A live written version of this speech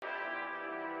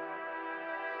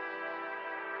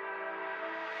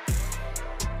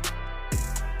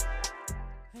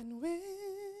And we're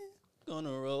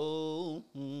gonna roll.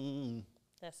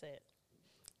 That's it.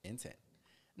 In 10,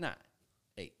 9,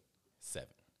 8, 7,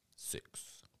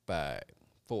 6, 5,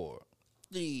 4,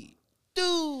 3,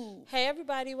 2. Hey,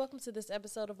 everybody. Welcome to this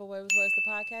episode of Away with Words,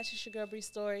 the podcast. It's your girl, Bree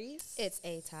Stories. It's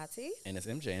a Tati. And it's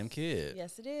MJ Kid.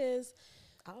 Yes, it is.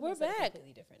 We're Said back. A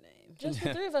completely different name. Just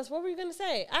the three of us. What were you going to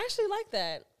say? I actually like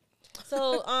that.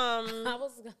 So, I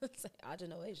was gonna say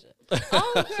Asia.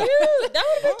 Oh, cute. That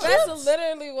would have been cute. That's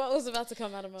literally what was about to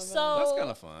come out of my mouth. So, That's kind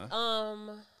of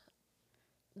fun.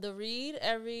 The read,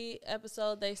 every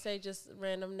episode, they say just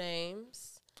random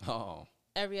names. Oh.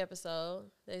 Every episode,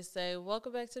 they say,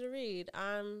 welcome back to the read.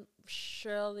 I'm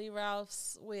Shirley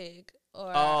Ralph's wig.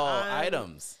 Or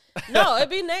items. No, it'd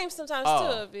be names sometimes, Oh.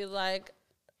 too. It'd be like,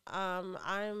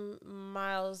 I'm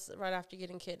Miles right after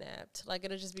getting kidnapped. Like,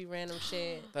 it'll just be random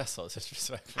shit. That's so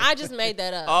disrespectful. I just made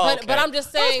that up. Oh, But I'm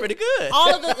just saying. That was pretty good.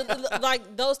 All of the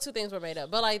like, those two things were made up.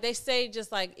 But, like, they say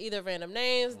just, like, either random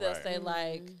names. They'll Right. say,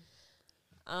 like,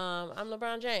 I'm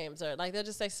LeBron James. Or, like, they'll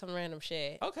just say some random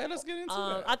shit. Okay, let's get into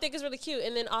I that. think it's really cute.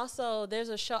 And then also, there's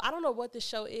a show. I don't know what the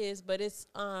show is, but it's,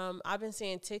 I've been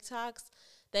seeing TikToks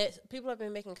that people have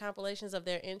been making compilations of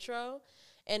their intro.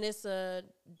 And it's a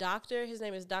doctor. His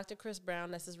name is Dr. Chris Brown.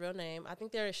 That's his real name. I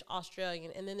think they're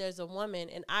Australian. And then there's a woman,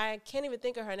 and I can't even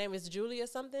think of her name. It's Julie or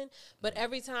something. But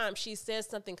every time she says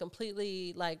something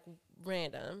completely, like,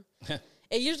 random.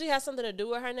 It usually has something to do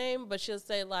with her name, but she'll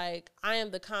say, like, I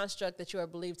am the construct that you are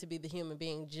believed to be the human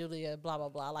being, Julia, blah, blah,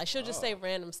 blah. Like, she'll just say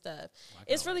random stuff.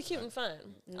 It's really cute and fun.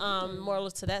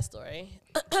 Moral to that story.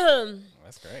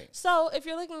 That's great. So, if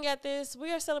you're looking at this,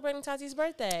 we are celebrating Tati's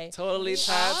birthday. Totally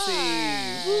Tati.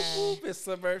 Whoop, whoop. It's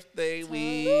her birthday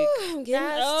week. I'm getting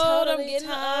That's old. totally I'm getting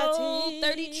Tati. old.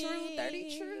 30 true.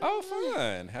 30 true. Oh,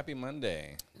 fun. Happy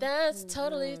Monday. That's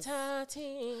totally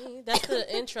Tati. That's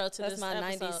the intro to That's this my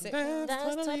episode. 90s sitcom.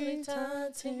 That's totally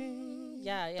Tati.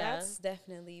 Yeah, yeah. That's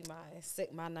definitely my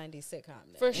 90s sitcom.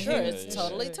 Name. For sure. Yeah, It's yeah.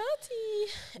 totally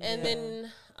Tati. And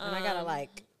then... and I gotta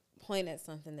like point at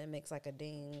something that makes like a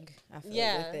ding. I feel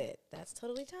Yeah. with it. That's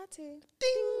totally Tati.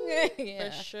 Ding. Yeah.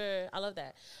 For sure. I love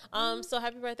that. So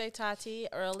happy birthday, Tati.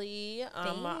 Early.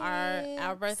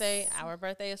 Our birthday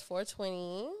is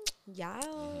 4/20. Yeah.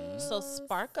 So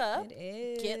spark up. It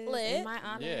is. Get lit. In my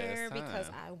honor Yeah, it's because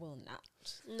time. I will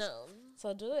not. No.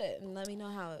 So do it and let me know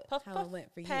how Puff, it puff,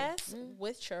 went for pass you.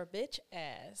 with your bitch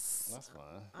ass. That's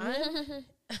fun.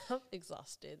 I'm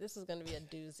exhausted. This is going to be a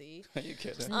doozy. Are you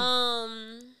kidding?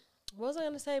 What was I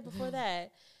going to say before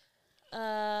that?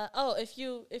 If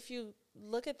you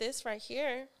look at this right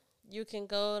here, you can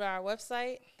go to our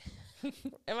website.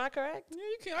 Am I correct? Yeah,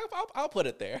 you can. I'll put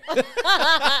it there.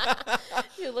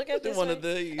 You look at this. One right- of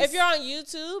these. If you're on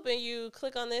YouTube and you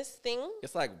click on this thing,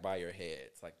 It's like by your head.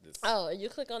 It's like this. oh, you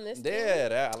click on this thing.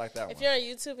 Yeah, I like that If one. you're on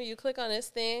YouTube and you click on this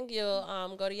thing,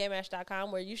 you'll go to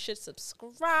yaymash.com where you should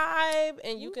subscribe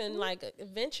and you can like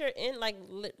venture in, like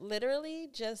literally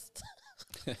just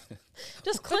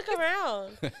just click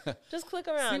around. Just click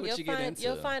around. what you get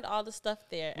You'll into. find all the stuff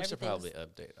there. We should Everything's-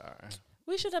 probably update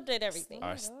we should update everything.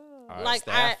 our Like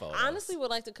I staff photos. honestly would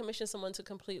like to commission someone to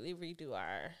completely redo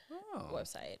our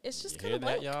website. It's just You kind hear of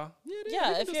that, like y'all? it is. We yeah,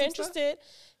 can if do you're some stuff. interested,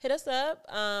 hit us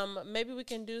up. Maybe we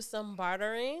can do some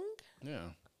bartering. Yeah.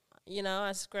 You know,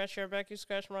 I scratch your back, you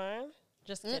scratch mine.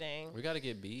 Just kidding. We got to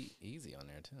get Be Easy on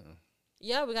there, too.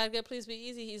 Yeah, we got to get Please Be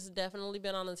Easy. He's definitely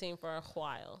been on the team for a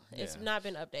while. It's Yeah. not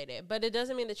been updated. But it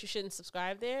doesn't mean that you shouldn't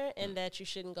subscribe there and that you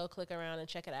shouldn't go click around and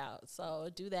check it out. So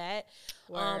do that.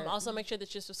 Word. Also, make sure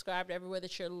that you're subscribed everywhere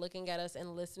that you're looking at us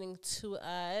and listening to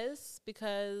us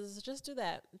because just do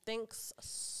that. Thanks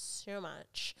so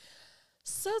much.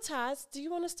 So, Tots, do you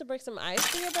want us to break some ice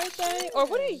for your birthday? Or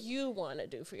what do you want to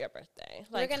do for your birthday?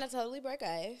 We're gonna totally break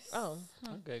ice. Oh,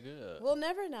 Okay, good. We'll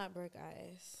never not break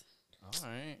ice. All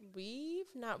right. we've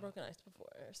not broken ice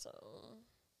before, so.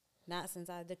 Not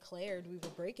since I declared we were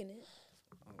breaking it.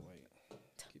 Oh, wait.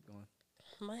 Keep going.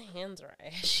 My hands are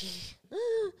ashy.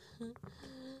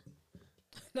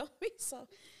 Don't be so.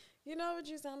 You know what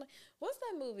you sound like? What's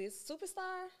that movie?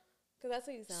 Superstar? Because that's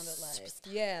what you sounded like.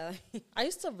 Yeah. I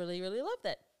used to really, really love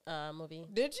that movie.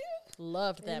 Did you?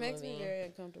 Loved that It makes movie. me very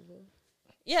uncomfortable.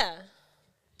 Yeah.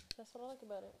 That's what I like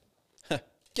about it.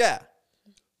 Yeah.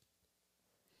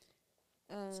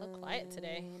 So quiet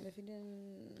today. If you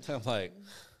didn't. I'm like,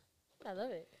 I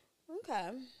love it. Okay.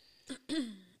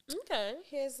 Okay.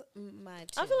 Here's my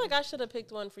I feel like I should have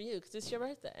picked one for you because it's your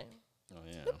birthday. oh,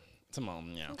 yeah. Tomorrow,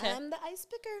 yeah. Okay. I'm the ice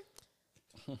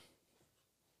picker.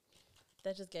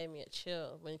 That just gave me a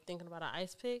chill when you're thinking about an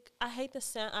ice pick. I hate the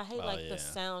sound. I hate yeah. the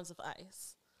sounds of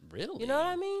ice. Really? You know what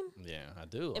I mean? Yeah, I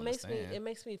do. It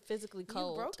makes me physically You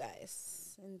cold. broke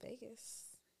ice. in Vegas,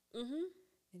 Mm-hmm.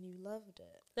 and you loved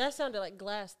it. That sounded like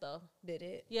glass, though. Did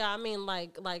it? Yeah, I mean,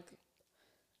 like,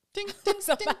 Ding, ding,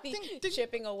 Somebody ding, ding, ding.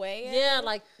 chipping away. At yeah, it?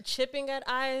 like chipping at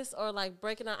ice, or like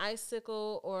breaking an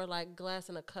icicle, or like glass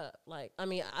in a cup. Like, I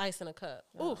mean, ice in a cup.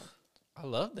 Oh. Oof. I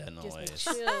love that Gives me noise.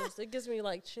 chills. It gives me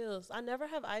like chills. I never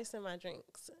have ice in my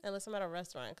drinks unless I'm at a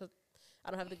restaurant because I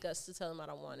don't have the guts to tell them I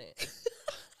don't want it.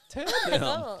 Tell I them.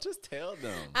 don't. Just tell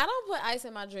them. I don't put ice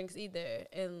in my drinks either,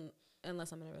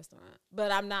 unless I'm in a restaurant.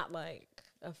 But I'm not like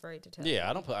afraid to tell. Yeah,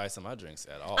 I don't put ice in my drinks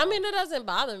at all. I mean, it doesn't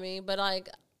bother me, but like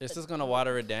it's just gonna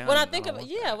water it down. when I and think don't of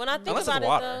want yeah, that. when I think Unless about it's it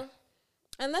water. though.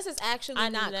 Unless it's actually I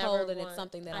not never cold and it's want-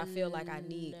 something that I feel like I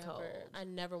need never- cold. I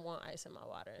never want ice in my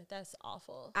water. That's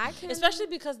awful. I can, Especially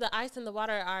because the ice and the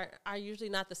water are usually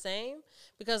not the same.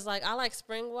 Because like I like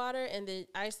spring water, and the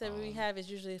ice that we have is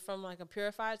usually from like a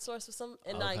purified source or some.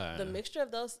 And like the Okay. mixture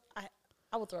of those,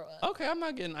 I will throw up. Okay, I'm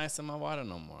not getting ice in my water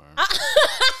no more.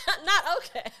 Not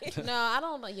okay. no, I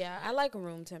don't. Yeah, I like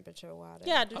room temperature water.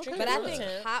 Yeah, I do Okay, drink but it I room think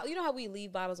temp. hot. You know how we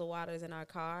leave bottles of waters in our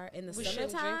car in the We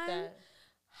shouldn't drink summertime. that.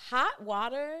 Hot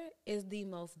water is the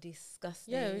most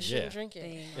disgusting. Yeah, we shouldn't Yeah. drink it.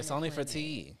 thing It's on only the for planet.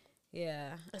 tea.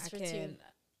 Yeah, It's I for can tea.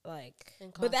 like,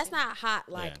 And but that's coffee. not hot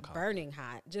like and coffee. burning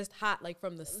hot, just hot like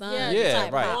from the sun. Yeah, Yeah,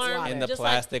 type right. hot warm, water. In the Just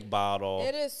like- plastic bottle.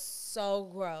 It is so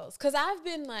gross because I've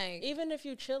been like, Even if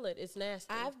you chill it, it's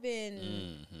nasty. I've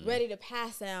been Mhm. ready to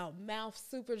pass out, mouth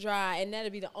super dry, and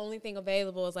that'd be the only thing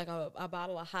available is like a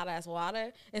bottle of hot ass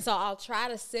water, and so I'll try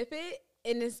to sip it.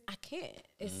 And I can't.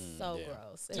 It's so yeah.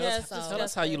 gross. Tell, Yeah, us, it's tell us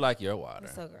disgusting. how you like your water.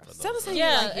 It's so gross. for Tell those us how of you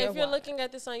yeah, like your if you're water. looking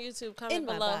at this on YouTube, comment In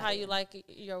my below how body. you like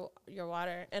your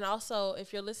water, and also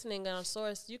if you're listening on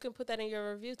Source, you can put that in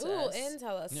your review to Ooh, us. and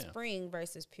tell us Yeah. spring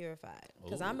versus purified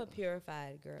because I'm a Ooh.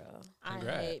 purified girl. I hate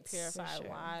Congrats. purified For sure.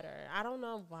 water. I don't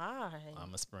know why.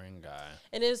 I'm a spring guy.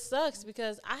 And it sucks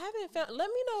because I haven't found. Let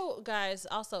me know, guys.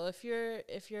 Also, if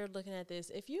you're looking at this,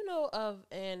 if you know of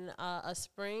a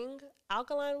spring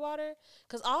alkaline water,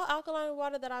 because all alkaline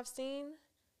water that I've seen,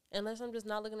 unless I'm just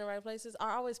not looking in the right places,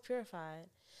 are always purified.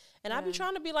 And I be Yeah.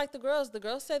 trying to be like the girls. The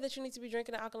girls say that you need to be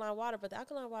drinking the alkaline water, but the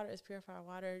alkaline water is purified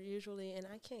water usually, and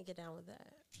I can't get down with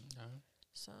that. Okay.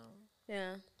 So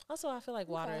Yeah. also, I feel like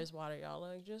water Okay. is water, y'all.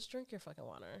 Like, just drink your fucking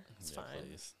water. It's Yeah, fine.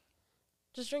 please.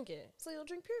 Just drink it. So you'll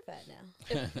drink purified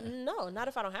now. No, not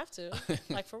if I don't have to.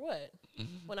 Like, for what?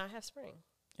 When I have spring.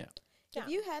 Yeah. Yeah. If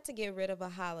you had to get rid of a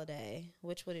holiday,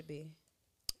 which would it be?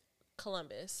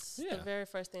 Columbus, the Yeah. very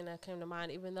first thing that came to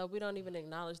mind, even though we don't even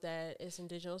acknowledge that it's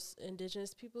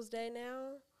Indigenous Peoples Day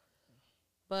now.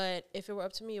 But if it were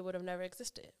up to me, it would have never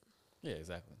existed. Yeah,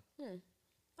 exactly.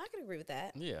 I can agree with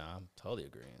that. Yeah, I'm totally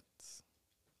agreeing.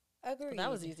 Agreed. That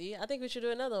was easy. I think we should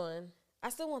do another one. I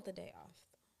still want the day off.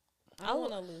 I I don't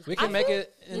w- want to lose. We I can make feel-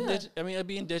 it. I mean, it'd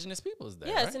be Indigenous Peoples Day.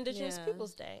 Yeah, right? it's Indigenous Yeah.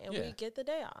 Peoples Day, and Yeah. we get the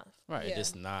day off. Right, Yeah.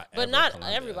 just not. But ever not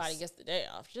Columbus. everybody gets the day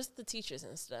off, just the teachers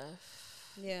and stuff.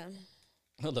 Yeah.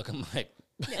 Look, I'm like,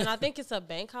 And I think it's a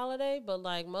bank holiday, but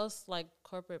like most like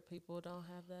corporate people don't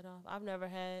have that off. I've never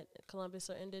had Columbus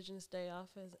or Indigenous Day off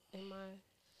as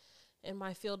in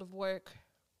my field of work.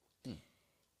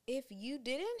 If you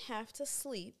didn't have to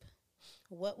sleep,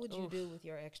 what would you Oof. do with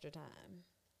your extra time?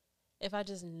 If I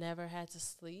just never had to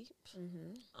sleep,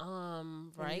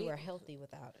 When right? you were healthy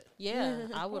without it. Yeah,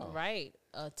 I would Oh. write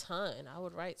a ton. I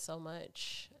would write so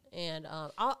much, and I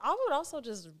would also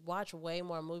just watch way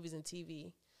more movies and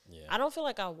TV. yeah. I don't feel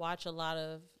like I watch a lot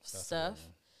of That's a good stuff,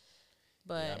 one.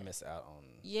 but Yeah, I miss out on.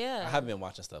 yeah. I haven't been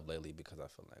watching stuff lately because I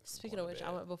feel like. I'm Speaking going of to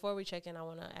which, bed. before we check in, I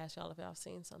want to ask y'all if y'all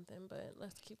seen something, but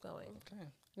let's keep going. Okay.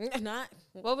 Not.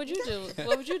 What would you do?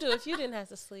 What would you do if you didn't have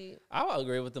to sleep? I would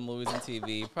agree with the movies and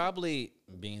TV. Probably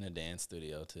being in a dance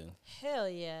studio too. Hell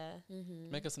yeah.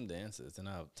 Make us some dances, and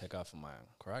I'll take off from my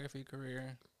choreography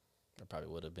career. I probably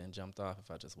would have been jumped off if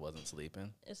I just wasn't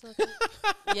sleeping. It's okay.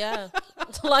 Yeah.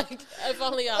 Like, if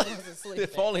only I wasn't sleeping.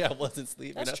 If only I wasn't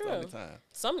sleeping. That's That's the only true. time.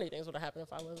 So many things would have happened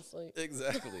if I wasn't asleep.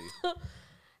 Exactly.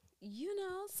 You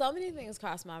know, so many things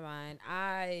cross my mind.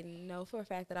 I know for a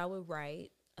fact that I would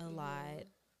write a lot,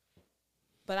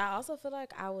 but I also feel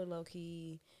like I would low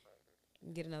key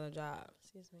get another job.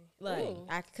 Excuse me. Like, Ooh.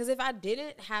 because if I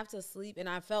didn't have to sleep and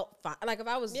I felt fine, like if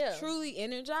I was Yeah. truly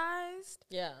energized,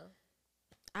 Yeah.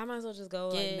 I might as well just go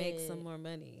like make Yeah. some more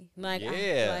money. Like,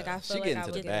 Yeah. I She feel get like I into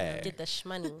would the get another- bag. Get the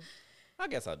shmoney. I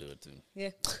guess I'll do it too. Yeah,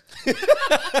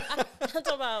 I'm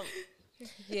talking about.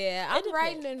 yeah. It I'm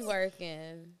writing depends. and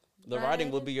working. The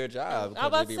writing would be your job. I was about to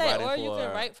because you'd be say, writing or you can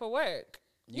for- write for work.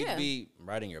 You'd Yeah. be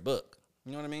writing your book.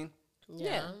 You know what I mean?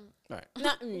 Yeah. Right.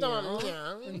 Not, No, no,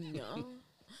 yeah. no.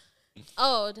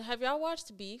 Oh, have y'all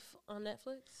watched Beef on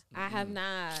Netflix? I have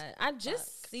not. I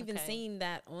just Fuck, even okay. seen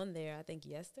that on there. I think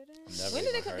yesterday. Never When did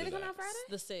even it come? heard Did it of come that. out Friday?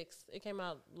 The 6th. It came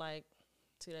out like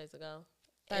 2 days ago.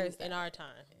 Thursday. In our time.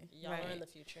 Y'all are Right. in the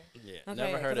future. Yeah, Okay,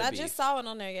 never heard 'cause of I Beef. just saw it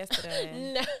on there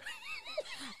yesterday. No.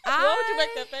 Why would you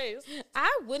make that face?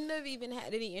 I wouldn't have even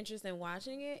had any interest in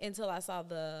watching it until I saw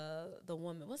the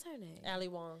woman. What's her name? Ali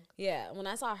Wong. Yeah, when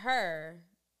I saw her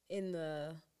in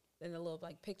the little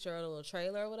like picture or the little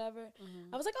trailer or whatever,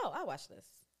 I was like, oh, I'll watch this.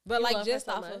 But You like love her just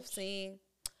so off much? of seeing,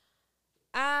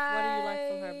 What do you like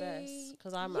from her best?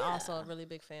 Because I'm also a really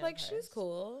big fan like of hers. she's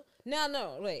cool.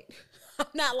 No, wait, I'm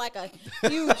not like a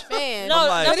huge fan. No,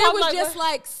 like- but that's it what was I'm just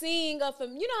like seeing a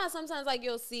you know how sometimes like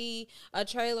you'll see a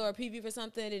trailer or a preview for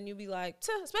something and you'll be like,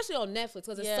 especially on Netflix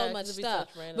because there's Yeah, so 'cause much it be stuff.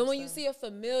 such random But when you stuff. see a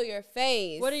familiar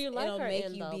face, What do you like it'll her make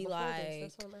in you though? be Before like,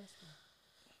 this? That's what I'm asking.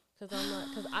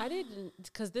 Because I didn't,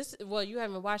 because this, well, you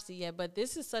haven't watched it yet, but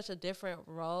this is such a different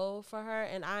role for her,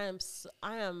 and I am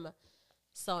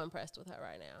so impressed with her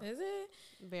right now. is it?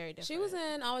 Very different. She was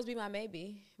in Always Be My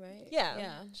Maybe, right? Yeah.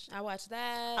 Yeah. I watched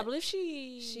that. I believe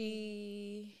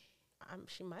she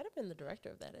might have been the director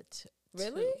of that.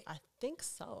 Really? too. I think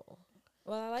so.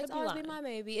 Well, I liked Could be Always Be lying. My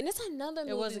Maybe. And it's another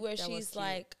It was movie where that was she's cute.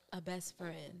 like a best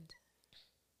friend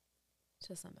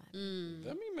to somebody.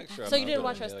 Let me make sure. So I'm you not didn't doing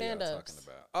watch her the hell y'all stand-ups?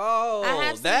 talking about. Oh, I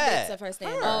have seen that. bits of her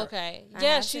stand Her. up. Oh, okay. I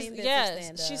Yeah, have seen bits of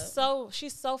stand-up.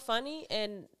 she's so funny,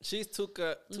 and She's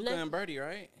Tuka and Birdie,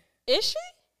 right? is she?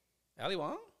 Ali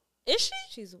Wong? Is she?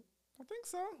 She's I think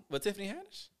so. With Tiffany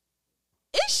Haddish?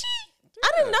 Is she? I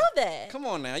didn't Yeah. know that. Come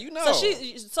on now, you know.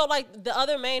 So like the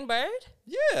other main bird?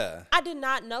 Yeah. I did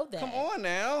not know that. Come on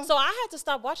now. So I had to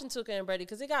stop watching Tuka and Brady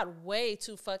because it got way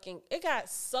too it got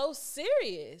so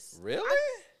serious. Really?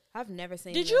 I've never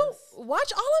seen Did this. you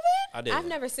watch all of it? I did. I've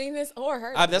never seen this or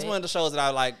heard That's of one it. of the shows that I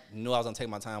like knew I was gonna take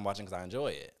my time watching because I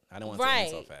enjoy it. I didn't want to end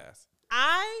so Right. fast.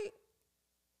 I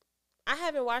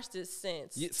haven't watched it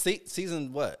since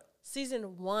Season what?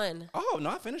 season 1 Oh no,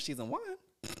 I finished season 1.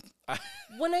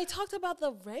 when they talked about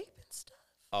the rape and stuff.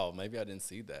 Oh, maybe I didn't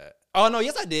see that. Oh no,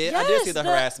 yes I did. I did Yes, see the the-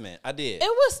 harassment. I did. It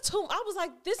was too. I was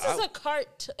like, this is a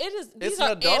cart. It is. These It's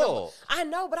are an adult. animals. I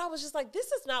know, but I was just like, this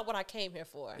is not what I came here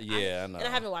for. Yeah, I know. And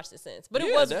I haven't watched it since, but it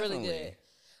Yeah, was definitely. really good.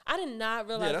 I did not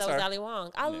realize that's that was her. Ali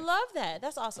Wong. I love that.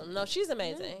 That's awesome. No, she's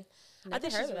amazing. I Never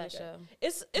think heard she's of really that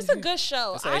good. show. It's a good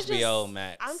show. It's I HBO just,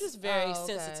 Max. I'm just very Oh,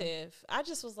 okay. sensitive. I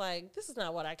just was like, this is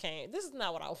not what I came. This is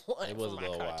not what I want It was a from my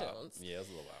little wild. cartoons. Yeah, it was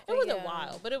a little wild. It wasn't Yeah.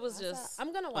 wild, but it was just.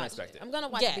 I'm gonna watch Unexpected. it. I'm gonna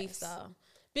watch Yes. Beef though.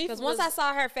 Beef Because once was- I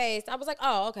saw her face, I was like,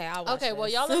 oh, okay, I'll watch Okay, well,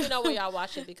 this. y'all let me know when y'all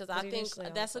watch it because I think Eventually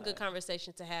I'll that's a watch good it.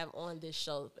 conversation to have on this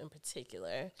show in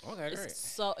particular. Okay, It's great.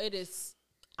 so it is.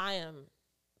 I am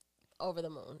over the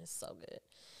moon. It's so good.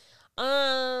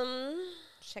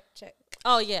 check.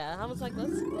 Oh yeah, I was like, what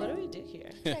do we do here?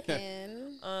 Check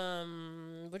in.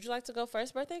 Would you like to go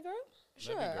first, birthday girl?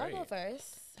 Sure, That'd be I'll go great.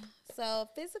 first. So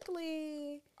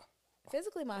physically,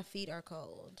 my feet are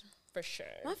cold. For sure.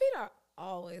 My feet are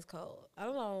always cold. I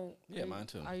don't know. Yeah, mine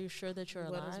too. Are you sure that you're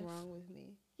what alive? is wrong with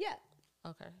me. Yeah.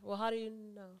 Okay. Well, how do you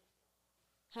know?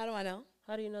 How do I know?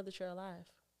 How do you know that you're alive?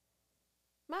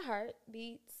 My heart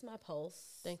beats, my pulse.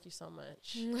 Thank you so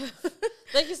much.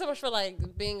 Thank you so much for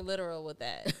like being literal with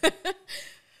that.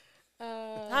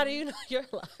 How do you know you're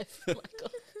alive,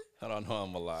 Michael? I don't know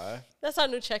I'm alive. That's our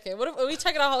new check-in. What if we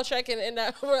taking our whole check-in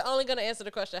and we're only going to answer the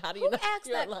question, how do you Who know asked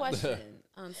you're that alive? question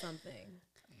on something?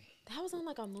 That was on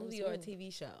like a movie or a me.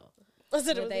 TV show. Was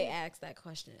it Where was they me? asked that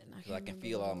question. I can't can remember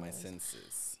feel what all it my was.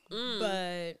 senses.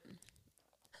 But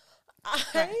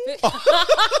I-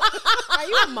 are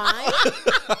you a mime?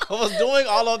 I was doing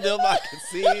all of them. I could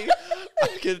see. I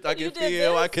could did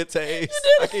feel. this? I could taste.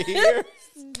 I could hear.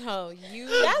 No, you.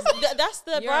 That's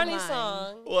the You're Barney mine.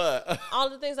 song. What? All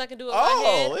the things I can do with Oh, my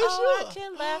head. it's Oh, you. I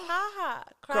can laugh, ha ha.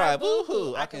 Cry, boo boo-hoo.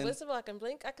 hoo. I I can can whistle, I can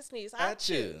blink, I can sneeze. At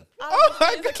you. All Oh the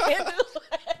my things I can't do.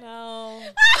 No.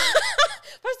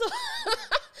 First of all,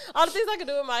 all the things I can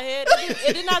do with my head,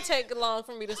 it did not take long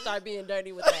for me to start being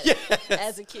dirty with that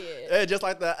as a kid. Yeah, just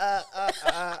like the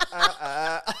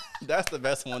That's the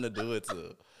best one to do it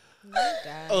to.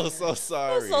 Oh, so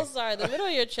sorry. I'm so sorry. The middle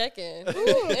of your check-in. And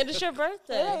it's your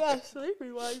birthday. I got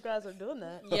sleepy while you guys are doing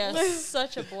that. Yes,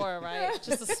 such a bore, right?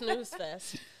 Just a snooze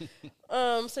fest.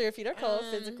 So your feet are cold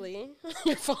physically.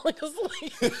 You're falling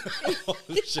asleep.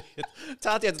 Holy shit.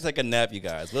 Tati has to take a nap, you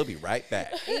guys. We'll be right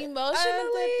back.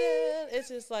 Emotionally, It's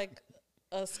just like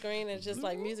a screen and just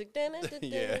like music. Dun, dun, dun, dun,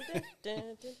 Yeah. dun, dun,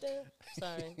 dun, dun.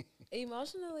 Sorry.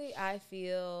 emotionally, I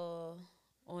feel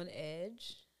on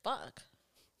edge. Fuck.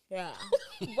 Yeah.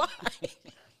 Why?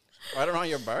 Right around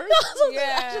your birth?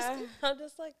 Yeah. I'm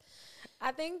just like,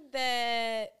 I think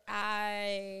that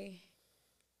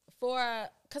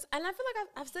because and I feel like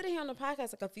I've said it here on the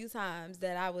podcast like a few times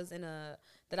that I was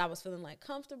feeling like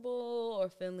comfortable or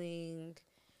feeling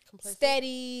complacent.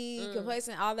 steady,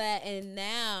 complacent, all that, and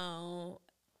now,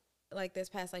 like this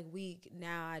past like week,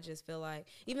 now I just feel like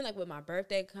even like with my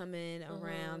birthday coming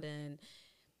around and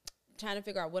trying to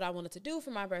figure out what I wanted to do for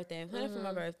my birthday and planning for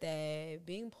my birthday,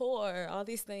 being poor, all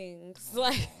these things.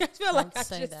 Like I feel like I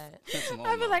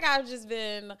feel like I've just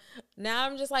been. Now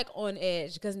I'm just like on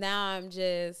edge because now I'm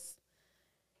just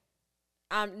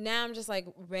like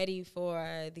ready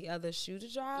for the other shoe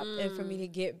to drop and for me to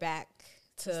get back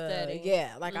to steady.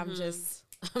 Yeah. Like I'm just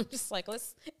like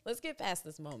let's get past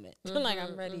this moment. Like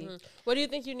I'm ready. What do you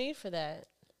think you need for that?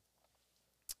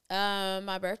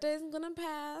 My birthday isn't gonna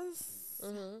pass.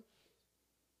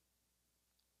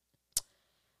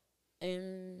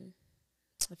 And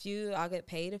I'll get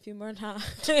paid a few more times.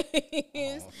 A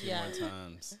few more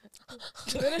times.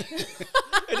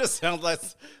 It just sounds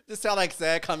like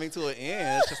sad coming to an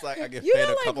end. It's just like I get paid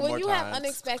a couple more times. When you have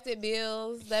unexpected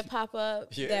bills that pop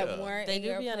up that weren't in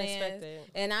your plans, unexpected.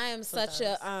 And I am sometimes. Such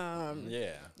a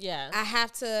I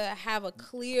have to have a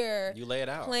clear you lay it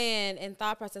out plan and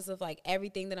thought process of like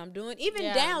everything that I'm doing,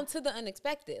 even down to the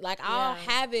unexpected. Like I'll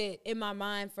have it in my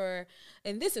mind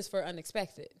and this is for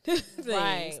unexpected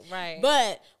things. Right.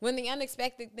 But when the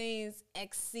unexpected things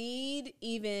exceed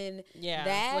even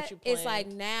that, it's like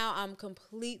now I'm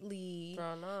completely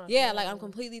thrown off. Yeah, like I'm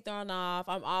completely thrown off.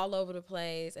 I'm all over the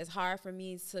place. It's hard for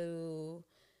me to,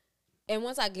 and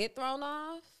once I get thrown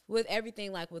off with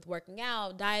everything, like with working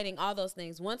out, dieting, all those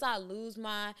things, once I lose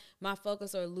my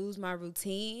focus or lose my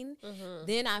routine,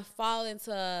 then I fall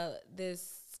into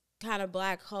this kind of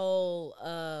black hole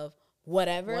of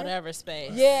whatever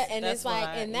space. Yeah, and that's it's like,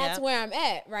 and that's where I'm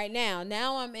at right now.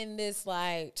 Now I'm in this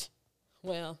like,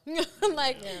 well,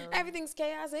 like everything's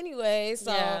chaos anyway.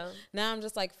 So now I'm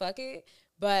just like, fuck it.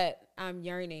 But I'm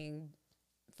yearning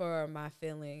for my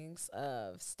feelings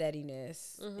of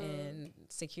steadiness and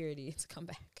security to come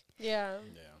back. Yeah.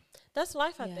 That's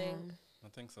life, I think. I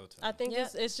think so too. I think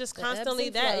it's just constantly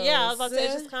that. Yeah, I was about to say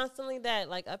it's just constantly that,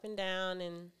 like up and down,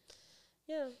 and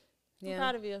I'm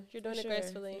proud of you. You're doing it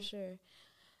gracefully. For sure.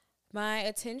 My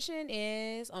attention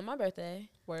is on my birthday.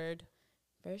 Word.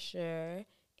 For sure.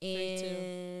 3, 2.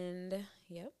 And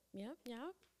yep.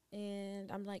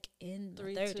 And I'm like in the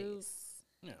 30s.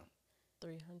 Yeah.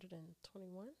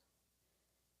 321.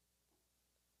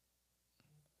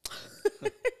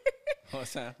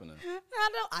 What's happening?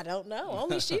 I don't know.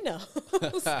 Only she knows.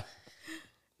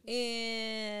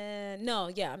 And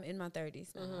I'm in my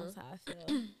 30s now. That's how I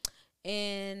feel.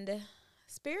 And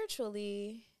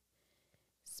spiritually,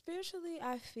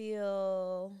 I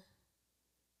feel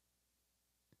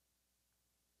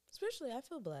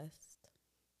blessed.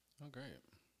 Oh, great.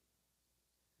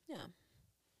 Yeah.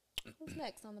 Who's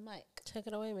next on the mic? Take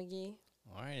it away, McGee.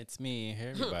 All right, it's me. Hey,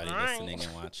 everybody listening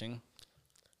and watching.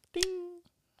 Ding.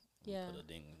 Yeah. Put a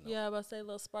ding. No. Yeah, about to say a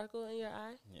little sparkle in your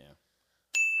eye. Yeah.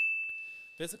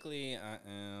 Physically, I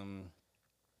am.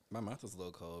 My mouth is a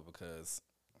little cold because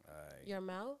Your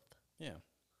mouth? Yeah.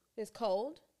 It's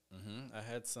cold? I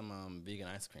had some vegan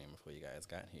ice cream before you guys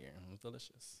got here. It was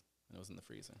delicious. And it was in the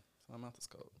freezer. So my mouth is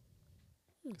cold.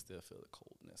 I can still feel the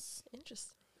coldness.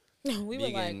 Interesting. We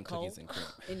vegan were like cold and cream.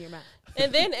 in your mouth.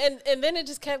 And then it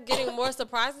just kept getting more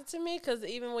surprising to me because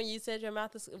even when you said your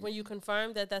mouth is, when you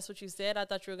confirmed that that's what you said, I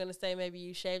thought you were going to say maybe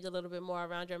you shaved a little bit more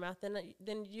around your mouth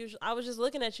than usual. I was just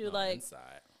looking at you like,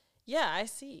 inside. Yeah, I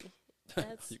see.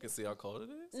 You can see how cold it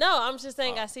is? No, I'm just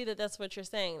saying I see that's what you're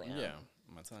saying now. Yeah.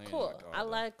 I'm telling you. Cool. Like I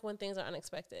like when things are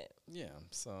unexpected. Yeah.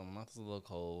 So my mouth is a little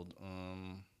cold.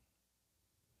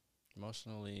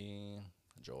 Emotionally,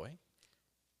 joy.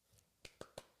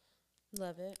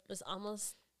 Love it. It's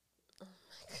almost. Oh my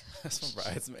god. That's from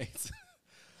Bridesmaids.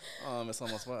 It's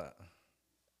almost what?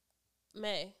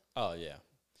 May. Oh yeah.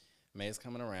 May's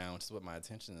coming around, which is what my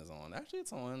attention is on. Actually,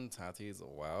 it's on Tati's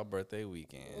wild birthday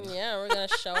weekend. Yeah, we're going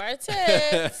to show our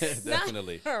tits.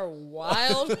 Definitely. Her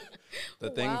wild.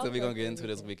 The things that we're going to get into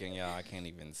this weekend, y'all, I can't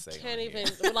even say. We can't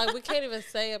even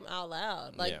say them out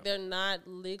loud. Like, they're not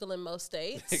legal in most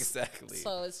states. Exactly.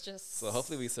 So it's just. So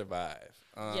hopefully we survive.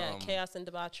 Chaos and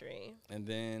debauchery. And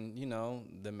then,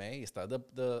 the May stuff.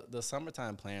 The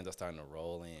summertime plans are starting to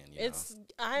roll in.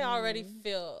 I already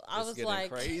feel. I was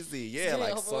like. Crazy. Yeah,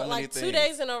 like so many like things. 2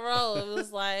 days in a row, it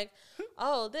was like,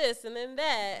 oh, this and then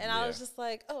that. And I was just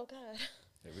like, oh, God.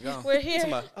 Here we go. We're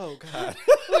here. Oh, God.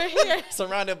 We're here.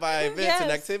 Surrounded by events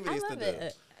and activities to do.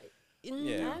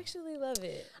 Yeah. I actually love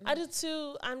it. I do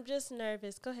too. I'm just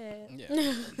nervous. Go ahead.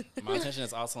 Yeah. My intention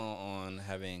is also on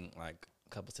having like a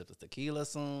couple sips of tequila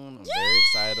soon. I'm very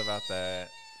excited about that.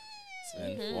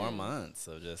 It's been 4 months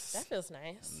of just That feels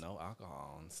nice. no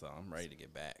alcohol, and so I'm ready to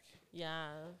get back. Yeah.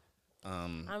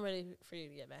 I'm ready for you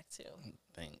to get back too.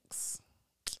 Thanks.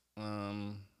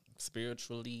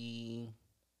 Spiritually,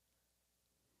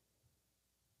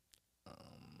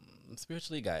 I'm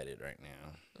spiritually guided right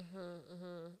now.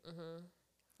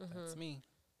 That's me.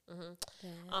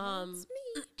 That's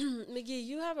me. McGee,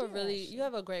 you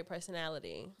have a great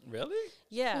personality. Really?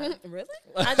 Yeah. Really?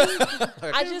 I just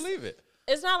I can't believe it.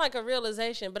 it's not like a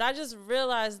realization, but I just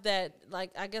realized that,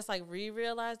 like, I guess, like,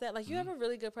 realized that, like, you have a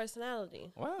really good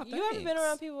personality. Wow, You ever been thanks.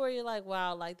 around people where you're like,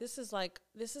 wow, like, this is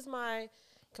my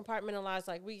compartmentalized,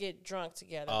 like, we get drunk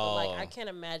together, but, like, I can't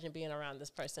imagine being around this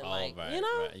person. Like, right, you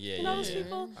know? right. Yeah, you know yeah, those yeah.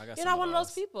 people? I got You're some not of one of those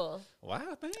those. people.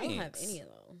 Wow, thanks. I don't have any of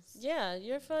those. Yeah,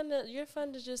 you're fun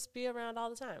to just be around all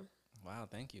the time. Wow,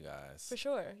 thank you guys. For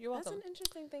sure. You're That's welcome. an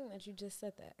interesting thing that you just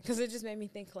said that, because it just made me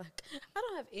think, like, I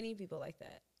don't have any people like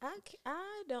that. I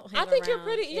don't hang I think you're around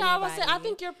pretty, yeah, I would say, I anybody.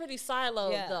 think you're pretty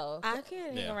siloed, though. I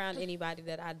can't hang Yeah. around anybody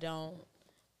that I don't.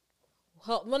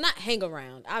 Well, not hang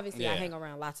around. Obviously, I Yeah. hang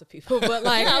around lots of people, but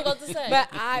like, I was about to say. but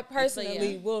I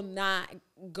personally yeah. will not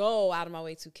go out of my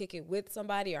way to kick it with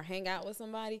somebody or hang out with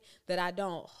somebody that I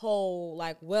don't whole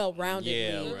like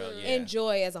well-roundedly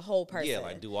enjoy as a whole person. Yeah,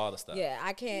 like do all the stuff. Yeah,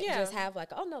 I can't Yeah. just have like,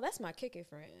 oh no, that's my kick it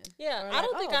friend. Yeah, Or I like,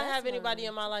 don't think oh, I have that's anybody my-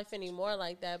 in my life anymore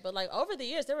like that. But like over the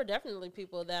years, there were definitely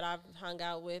people that I've hung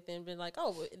out with and been like,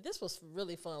 "Oh, this was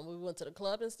really fun." We went to the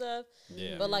club and stuff.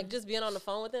 Yeah. But like just being on the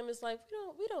phone with them, it's like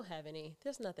we don't have any.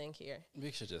 There's nothing here,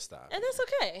 We should just stop. and that's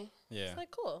okay. Yeah. It's like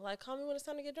cool. Like call me when it's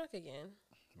time to get drunk again.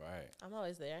 Right. I'm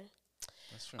always there.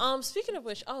 That's true. Speaking of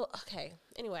which, okay.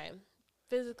 Anyway,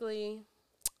 physically,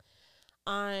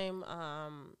 I'm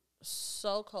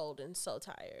so cold and so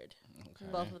tired.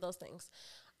 Okay. Both of those things.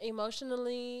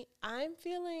 Emotionally, I'm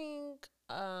feeling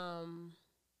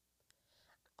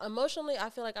emotionally, I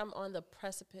feel like I'm on the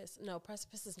precipice. No,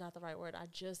 precipice is not the right word. I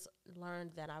just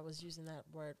learned that I was using that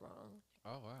word wrong.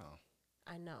 Oh wow.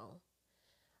 I know.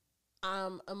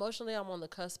 Emotionally, I'm on the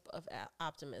cusp of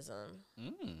optimism.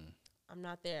 I'm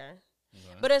not there.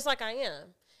 Okay. But it's like I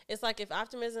am. It's like if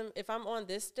I'm on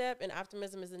this step and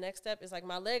optimism is the next step, it's like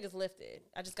my leg is lifted.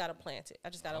 I just got to plant it. I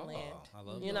just got to land. I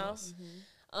love you know?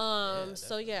 those.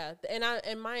 So yeah,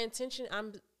 and my intention,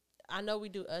 I know we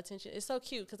do attention. It's so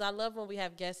cute because I love when we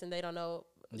have guests and they don't know,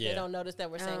 they don't notice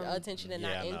that we're saying attention and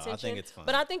not intention. I think it's fun.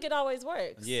 But I think it always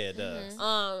works. Yeah, it does.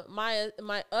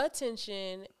 My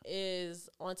attention is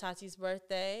on Tati's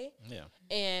birthday. Yeah.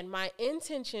 And my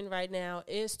intention right now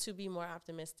is to be more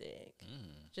optimistic,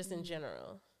 just in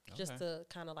general, just to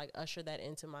kind of like usher that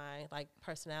into my like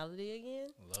personality again.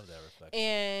 Love that reflection.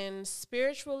 And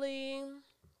spiritually,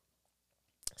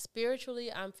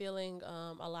 I'm feeling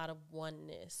a lot of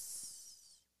oneness.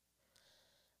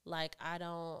 Like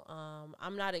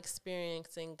I'm not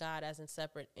experiencing God as a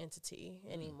separate entity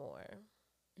anymore.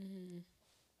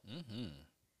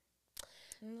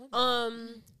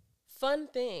 Fun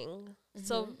thing.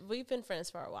 So we've been friends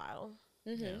for a while,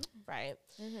 right?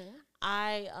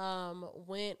 I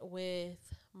went with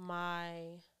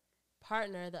my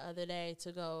partner the other day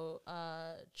to go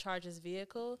charge his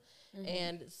vehicle,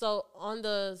 and so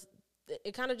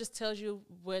it kind of just tells you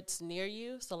what's near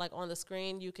you. So like on the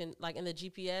screen, you can like in the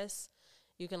GPS,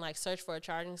 you can like search for a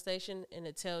charging station, and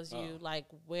it tells you like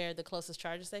where the closest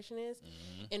charging station is.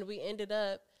 And we ended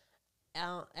up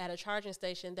at a charging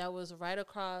station that was right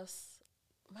across.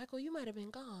 Michael, you might have been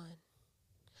gone.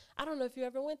 I don't know if you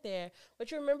ever went there,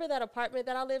 but you remember that apartment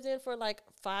that I lived in for like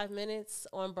 5 minutes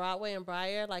on Broadway and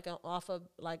Briar, like off of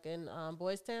like in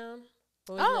Boys Town.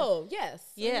 Oh, yes.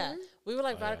 Yeah, we were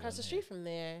like right yeah, across the yeah. street from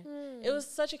there. It was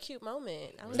such a cute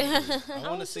moment. I was Really? like, I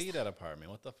want to see that apartment.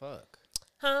 What the fuck?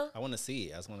 huh? I want to see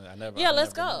it. I never. Yeah, I've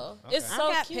let's never go. been. It's I so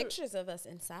got cute. pictures of us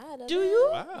inside of Do it. you?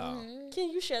 Wow.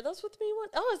 Can you share those with me?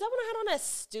 Oh, is that when I had on that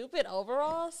stupid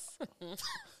overalls?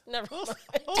 Never mind.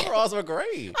 Overalls were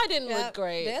great. I didn't look Yep.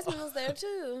 great. Desmond was there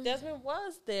too. Desmond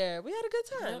was there. We had a good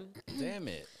time. Damn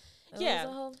it. That Yeah.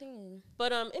 was the whole thing.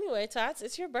 But anyway, Tots,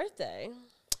 it's your birthday.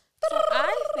 So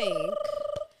I think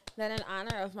that in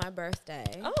honor of my birthday,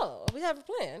 Oh, we have a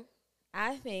plan.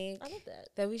 I think I love that.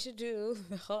 that we should do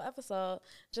the whole episode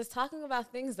just talking about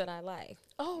things that I like.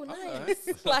 Oh, Okay.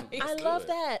 nice. Like, I Let's do love it.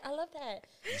 that. I love that.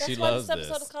 That's She why loves this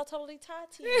episode this. is called Totally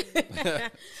Tati.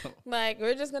 like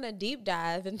we're just gonna deep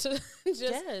dive into just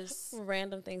Yes.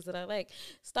 random things that I like.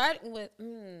 Starting with,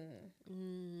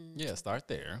 Yeah, start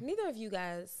there. neither of you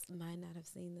guys might not have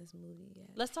seen this movie yet.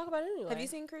 Let's talk about it anyway. Have you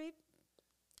seen Creed?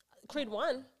 Creed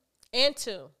 1 and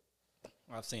 2.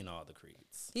 I've seen all the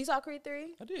Creeds. You saw Creed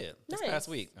 3? I did. This Nice. past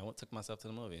week, I took myself to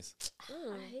the movies.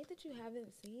 I hate that you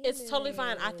haven't seen It's it. totally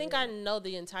fine. I think I know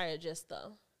the entire gist,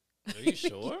 though. Are you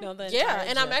sure? You know the Yeah, entire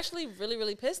and I'm gist. actually really,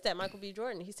 really pissed at Michael B.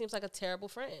 Jordan. He seems like a terrible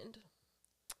friend.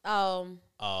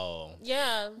 Oh.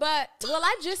 Yeah. But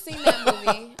I just seen that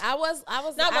movie. I was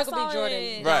Not I Michael B. saw Jordan.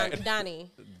 it. Right.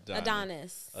 Donnie.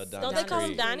 Adonis. Don't they call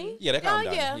him Donnie? Yeah, they call him Oh,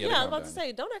 Donnie. yeah. they Yeah, I call was him about to Donnie.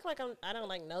 say, don't act like I don't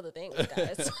like know the things,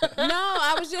 guys. No,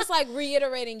 I was just like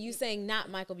reiterating you saying not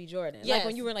Michael B. Jordan. Like Yes,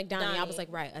 when you were like Donnie, I was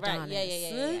like, right, Adonis.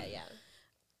 Right. Yeah.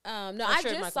 No, I'm I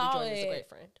sure just Michael B. saw Jordan is a it. great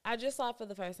friend. I just saw it for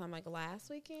the first time like last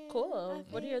weekend. Cool.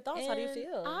 I What are your think, thoughts? How do you and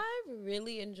feel? I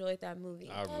really enjoyed that movie.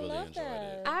 I really love enjoyed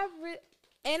it. that.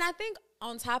 And I think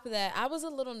on top of that, I was a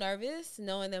little nervous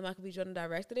knowing that Michael B. Jordan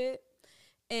directed it.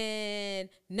 And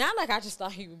not like I just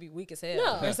thought he would be weak as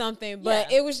hell No. or something, but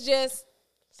Yeah. it was just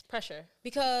It's pressure.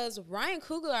 because Ryan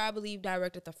Coogler, I believe,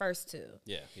 directed the first two.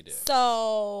 Yeah, he did.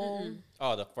 So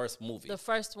Oh, the first movie. The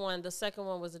first one, the second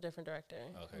one was a different director.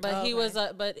 Okay. But he Okay. was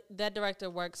but that director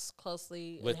works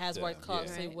closely With and has them, worked yeah.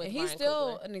 closely right. with and he's Ryan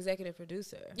still Coogler. an executive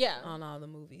producer Yeah. on all the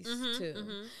movies Mhm, too.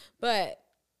 mhm. But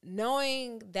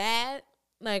knowing that,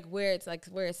 like where it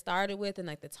started with and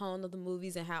like the tone of the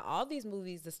movies and how all these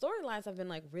movies, the storylines have been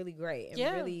like really great and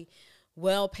Yeah. really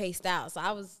well paced out. So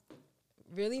I was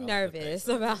really like the nervous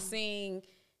pacing. about seeing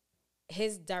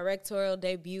his directorial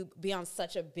debut be on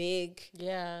such a big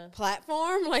Yeah.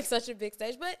 platform, like such a big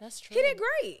stage. But That's true. he did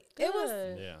great. It was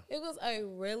Good. yeah. it was a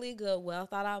really good, well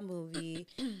thought out movie.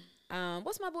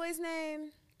 What's my boy's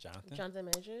name? Jonathan? Jonathan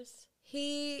Majors.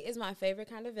 He is my favorite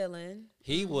kind of villain.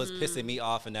 He was pissing me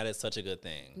off, and that is such a good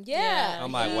thing. Yeah.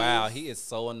 I'm like, wow, he is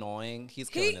so annoying. He's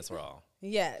killing this role.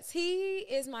 Yes, he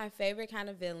is my favorite kind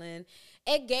of villain.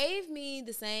 It gave me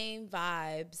the same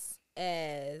vibes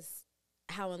as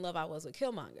how in love I was with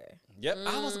Killmonger. Yep,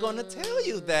 I was going to tell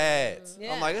you that.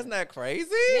 Yeah. I'm like, isn't that crazy?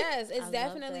 Yes, I it's love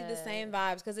definitely the that. same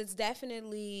vibes because it's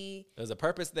definitely There's a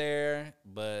purpose there,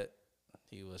 but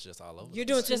he was just all over. you're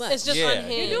the doing place. too much. It's just Yeah.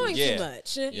 unhinged. You're doing Yeah. too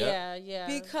much. Yeah, yeah.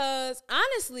 Because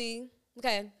honestly,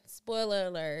 okay, spoiler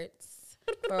alerts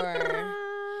for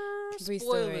brief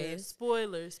stories.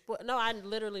 Spoilers. No, I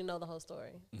literally know the whole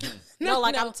story. No,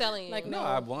 like no, I'm telling you. like, No, no.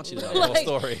 I want you to know the whole Like-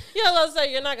 story. Yeah, let's say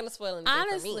you're not gonna spoil anything for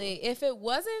me. Honestly, if it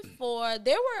wasn't for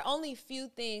there were only few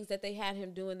things that they had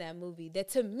him do in that movie that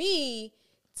to me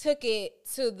took it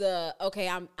to the okay,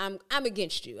 I'm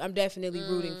against you. I'm definitely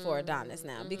rooting for Adonis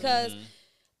now because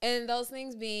and those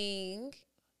things being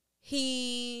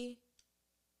he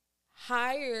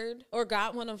hired or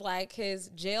got one of like his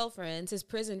jail friends, his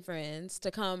prison friends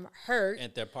to come hurt.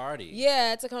 At their party.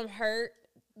 Yeah, to come hurt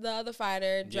the other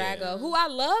fighter, Yeah. Drago, who I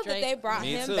love that Drake. they brought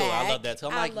Me him too. back. I love that too.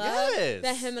 I'm like, love yes.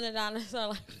 that him and Adonis are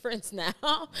like friends now.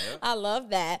 Yep. I love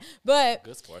that. But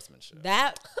Good sportsmanship.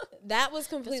 that was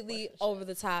completely over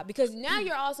the top because now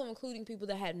you're also including people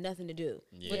that had nothing to do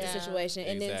with the Yeah. situation.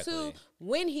 And then Exactly. two,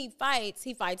 when he fights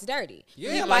dirty.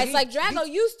 Yeah, he like fights he- like Drago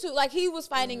used to, like he was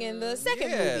fighting in the second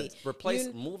yeah, movie. replace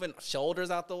You- moving shoulders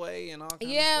out the way and all kinds of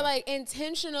yeah, stuff. like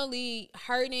intentionally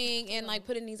hurting and like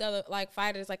putting these other like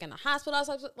fighters like in the hospital,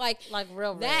 like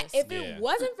real that. risk. If Yeah. it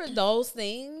wasn't for those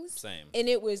things, Same.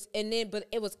 but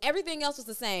it was everything else was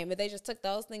the same. But they just took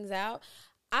those things out.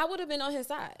 I would have been on his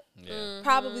side, Yeah.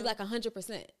 probably like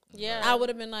 100%. Yeah. I would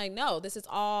have been like, no, this is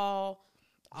all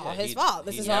Yeah, his he- fault.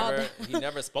 This he is never, all. he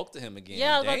never spoke to him again.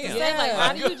 Yeah, I was about to Damn. say, like, Yeah.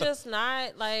 how do you just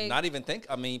not like? Not even think.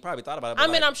 I mean, he probably thought about it. But I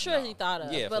mean, like, I'm sure no. he thought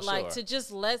of, Yeah, but for like sure. to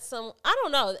just let some, I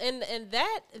don't know, and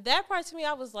that part to me,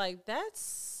 I was like,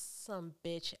 that's some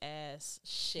bitch ass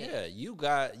shit. Yeah,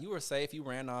 you were safe. You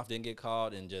ran off, didn't get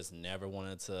caught, and just never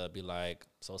wanted to be like,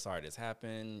 so sorry this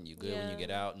happened. You good when you Yeah. get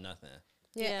out? Nothing.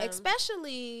 Yeah, Yeah.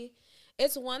 especially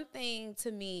it's one thing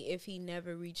to me if he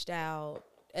never reached out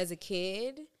as a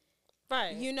kid,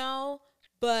 Right. you know,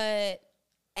 but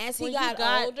as he When you got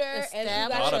got older, as you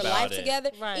established- got your Thought life about it.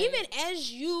 together, Right. even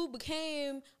as you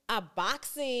became a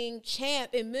boxing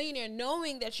champ and millionaire,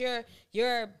 knowing that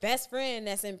your best friend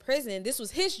that's in prison, this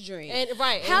was his dream. And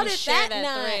right. How and you did share that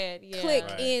not thread. Yeah. click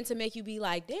Right. in to make you be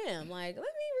like, damn, like let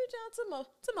me reach out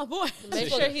to my boy, Make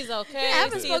sure he's okay. Yeah, I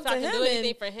haven't see spoke if I to can him do in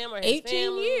anything for him or his 18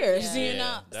 family. years, Yeah. you Yeah,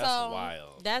 know, that's so-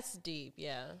 wild. That's deep.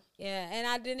 Yeah. Yeah, and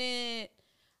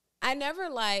I never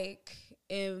like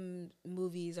in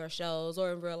movies or shows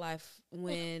or in real life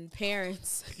when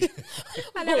parents.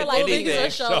 I never like Movies Anything, or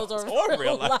shows or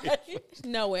real life.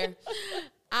 nowhere.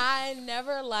 I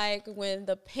never like when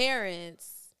the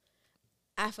parents.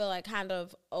 I feel like kind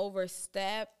of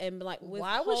overstep and like withhold.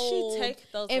 Why would she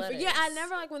take those letters? Yeah, I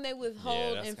never like when they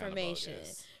withhold that's kinda information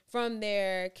bogus. from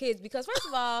their kids because first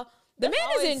of all, The That's man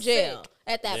is in always jail sick.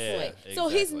 at that Yeah, point. So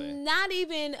he's exactly. not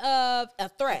even a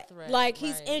threat. Like,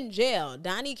 he's right. in jail.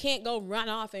 Donnie can't go run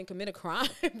off and commit a crime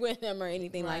with him or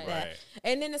anything like Right. that. Right.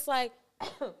 And then it's like,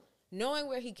 knowing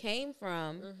where he came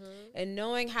from and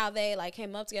knowing how they like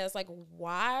came up together, it's like,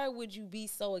 why would you be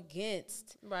so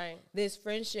against Right. this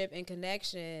friendship and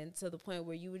connection to the point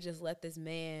where you would just let this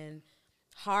man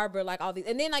harbor like all these?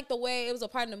 And then like the way it was a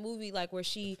part in the movie, like where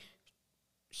she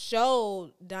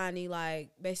showed Donnie like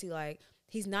basically like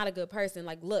he's not a good person.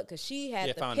 Like, look, because she had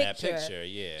the found picture. that picture,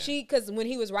 yeah. Because when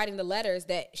he was writing the letters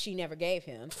that she never gave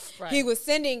him, Right. he was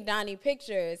sending Donnie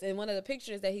pictures, and one of the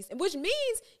pictures that which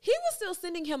means he was still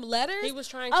sending him letters. He was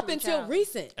trying up to reach until out.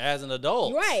 recent. As an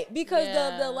adult. Right, because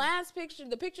Yeah. the last picture,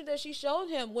 the picture that she showed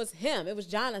him was him. It was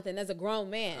Jonathan as a grown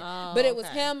man. Oh, but it was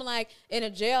okay. him like in a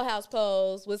jailhouse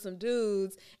pose with some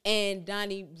dudes, and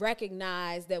Donnie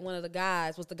recognized that one of the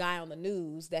guys was the guy on the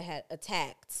news that had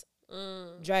attacked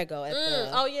Drago at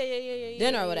the Oh yeah.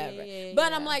 dinner or whatever. Yeah, but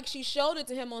yeah. I'm like, she showed it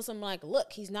to him on some like,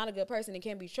 look, he's not a good person and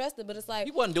can't be trusted. But it's like,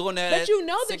 He wasn't doing that. but at you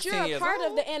know that 16 you're a years part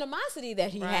old. of the animosity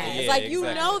that he Right. has. Yeah, like, you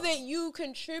exactly. know that you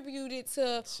contributed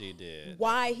to She did.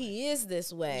 why he is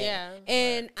this way. Yeah.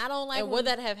 And I don't like And when- would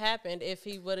that have happened if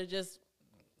he would have just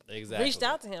Exactly. reached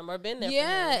out to him or been there?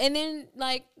 yeah, For him? and then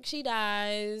like she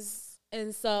dies,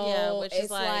 and so Yeah, which is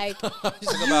it's like-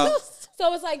 She's about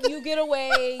so it's like you get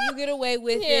away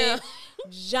with Yeah. it.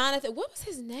 Jonathan, what was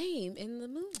his name in the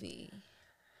movie?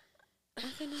 I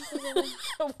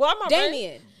cannot Why my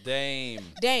brain? Damien.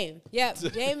 Dame. Yep,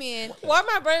 Damien. Why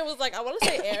my brain was like, I want to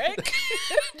say Eric,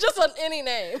 just on any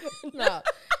name. No,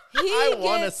 I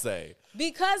want to gets- say.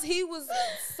 because he was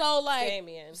so like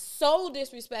Damien. so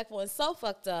disrespectful and so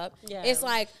fucked up. Yeah. It's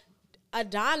like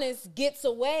Adonis gets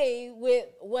away with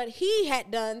what he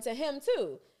had done to him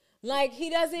too. Like, he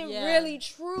doesn't Yeah. really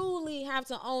truly have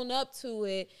to own up to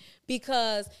it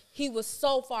because he was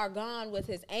so far gone with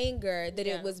his anger that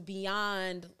Yeah. it was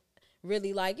beyond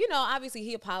really, like, you know, obviously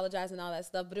he apologized and all that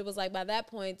stuff, but it was like by that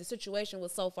point the situation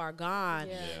was so far gone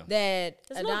Yeah. Yeah. that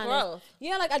There's no Adonis, growth.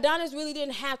 yeah, like Adonis really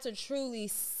didn't have to truly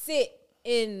sit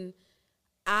in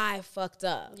I fucked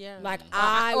up. Yeah. Like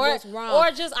I or, was wrong. Or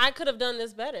just I could have done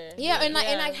this better. yeah, and like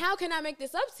Yeah. how can I make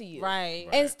this up to you? Right.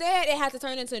 Instead, it had to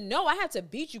turn into no. I have to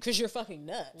beat you because you're fucking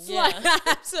nuts. Yeah. Like I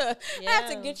have to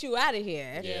Yeah. get you out of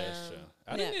here. Yeah, Yeah. that's true.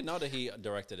 I Yeah. didn't even know that he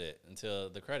directed it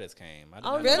until the credits came. I did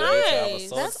Oh, not know that. really?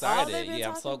 So I was so That's all they've excited. been Yeah,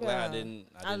 I'm so talking glad about. I didn't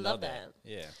I know love that. that.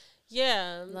 Yeah.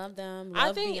 Yeah. Love them. I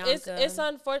Love think Bianca. it's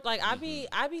unfortunate. Like I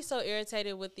be so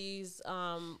irritated with these,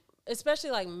 especially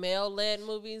like male led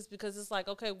movies because it's like,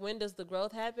 okay, when does the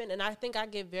growth happen? And I think I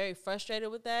get very frustrated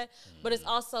with that. But it's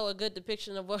also a good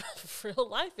depiction of what real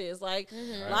life is. Like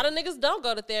a lot of niggas don't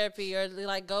go to therapy or they,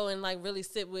 like go and like really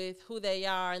sit with who they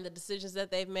are and the decisions that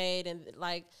they've made and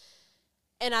like.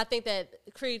 And I think that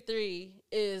Creed 3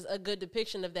 is a good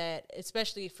depiction of that,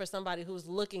 especially for somebody who's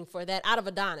looking for that out of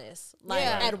Adonis. Like,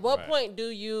 Yeah. at what Right. point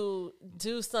do you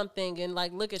do something and,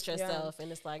 like, look at yourself?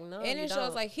 And it's like, no, and you it shows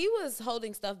don't. like he was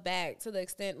holding stuff back to the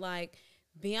extent like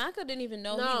Bianca didn't even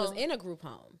know he No. was in a group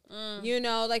home. You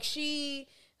know, like he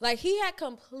had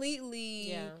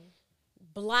completely Yeah.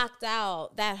 blocked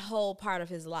out that whole part of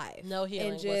his life. No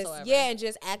healing and just whatsoever. and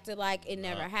just acted like it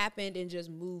never happened and just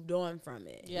moved on from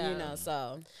it. Yeah. You know,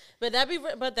 so But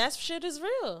but that shit is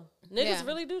real. Niggas Yeah.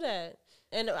 really do that.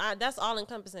 And that's all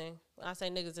encompassing. I say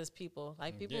niggas as people.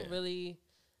 Like, people Yeah. really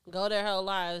go their whole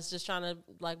lives just trying to,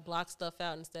 like, block stuff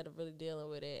out instead of really dealing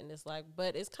with it. And it's like,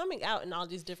 but it's coming out in all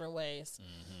these different ways.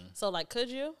 So, like, could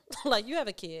you? Like, you have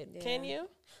a kid. Can Yeah. you?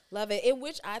 love it. In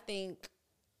which I think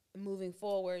moving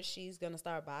forward she's gonna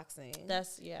start boxing.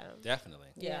 That's, yeah. Definitely.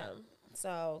 Yeah.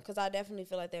 So, because I definitely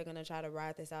feel like they're gonna try to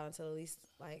ride this out until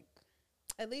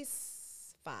at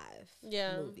least 5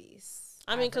 Yeah. movies.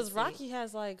 I mean, because see. Rocky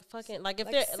has, like, fucking, like, if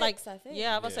Like they're, 6, like, I think.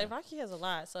 yeah, I was about to say, Yeah. Rocky has a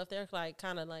lot. So if they're, like,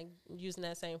 kind of, like, using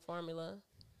that same formula.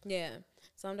 Yeah.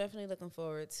 So I'm definitely looking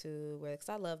forward to where, because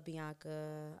I love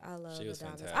Bianca, I love She was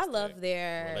Adonis. I fantastic. love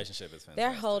their Relationship is fantastic.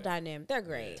 their whole dynamic. They're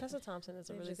great. Tessa Thompson is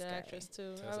a They're really just good great. actress,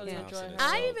 too. I Tessa really enjoy Thompson her. is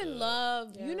I so even good.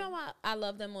 love, Yeah. you know what? I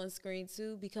love them on screen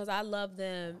too because I love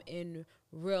them in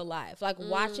real life. Like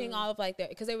watching all of like their,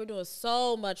 because they were doing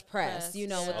so much press, you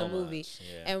know, with the So movie. much,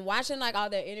 yeah. And watching like all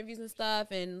their interviews and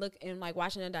stuff and like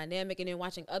watching their dynamic and then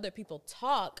watching other people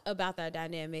talk about that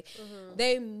dynamic,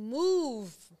 they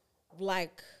move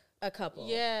like a couple.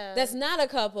 Yeah. That's not a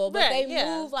couple, but Right, they yeah.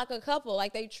 move like a couple.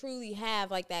 Like they truly have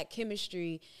like that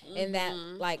chemistry and that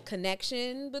like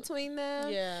connection between them.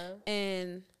 Yeah.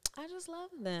 And I just love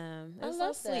them. I They're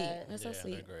love so sweet. that. They're so Yeah,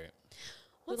 sweet. they're great. We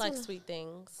What's like one- sweet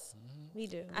things. We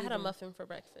do. I we had a do. muffin for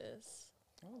breakfast.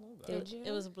 I love that. Did you?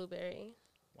 It was a blueberry.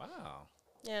 Wow.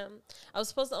 Yeah, I was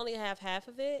supposed to only have half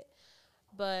of it,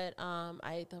 but I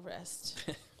ate the rest.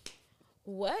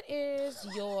 What is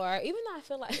your, even though I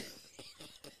feel like,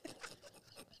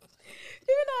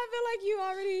 you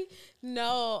already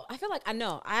know,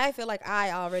 I feel like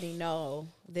I already know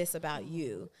this about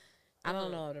you. I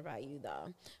don't know it about you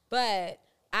though. But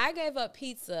I gave up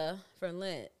pizza for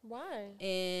Lent. Why?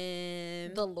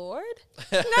 And The Lord?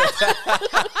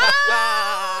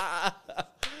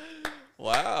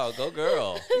 Wow, go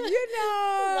girl. you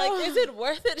know, Like, is it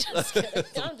worth it? Just kidding.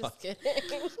 I'm just kidding.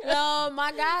 no,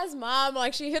 my guy's mom,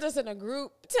 like, she hit us in a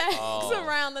group text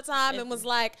around the time and was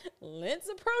like, Lent's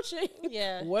approaching.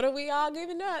 Yeah. What are we all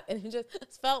giving up? And it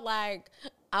just felt like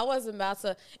I wasn't about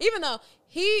to, even though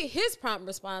his prompt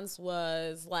response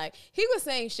was like, he was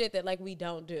saying shit that like we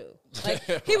don't do. Like,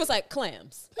 he was like,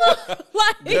 clams.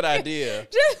 Like, Good idea.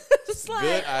 Just like,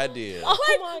 Good idea.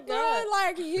 Oh my bro, God.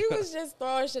 like he was just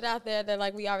throwing shit out there that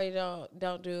like we already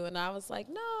don't do. And I was like,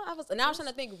 no, I was trying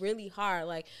to think really hard.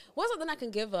 Like, what's something I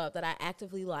can give up that I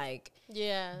actively like,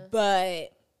 Yeah.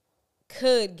 but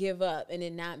could give up and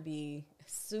it not be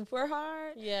super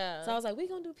hard? Yeah. So I was like, we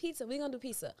gonna do pizza.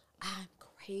 I'm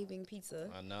craving pizza.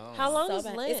 I know. How long So is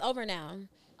bad. Lent? It's over now.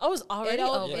 Oh, it's already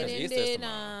over. Yeah, It 'cause Easter's ended.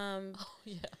 tomorrow.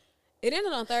 Yeah. It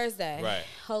ended on Thursday. Right.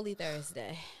 Holy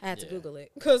Thursday. I had to Yeah. Google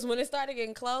it because when it started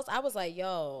getting close, I was like,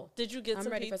 "Yo, Did you get I'm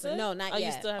some ready for pizza? some- no, not You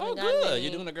yet. still haven't Oh, gotten good. any?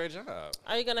 You're doing a great job.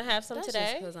 Are you gonna have some that's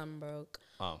today? because I'm broke."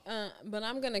 Oh, But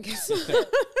I'm gonna get some.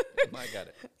 I got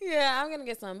it. Yeah, I'm gonna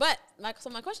get some. But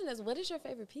so my question is, what is your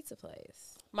favorite pizza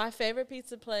place? My favorite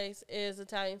pizza place is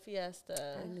Italian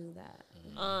Fiesta. I knew that.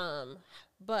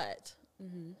 But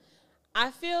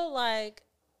I feel like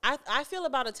I feel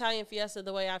about Italian Fiesta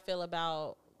the way I feel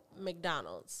about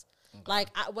McDonald's. Okay. Like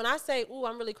when I say, "Ooh,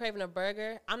 I'm really craving a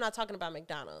burger," I'm not talking about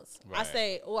McDonald's. I Right.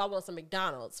 say, "Ooh, I want some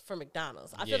McDonald's for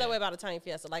McDonald's." I feel that Yeah. way about Italian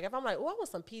Fiesta. Like if I'm like, "Ooh, I want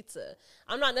some pizza,"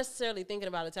 I'm not necessarily thinking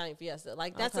about Italian Fiesta.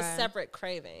 Like that's a Okay. separate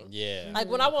craving. Yeah. Like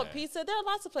when I want Okay. pizza, there are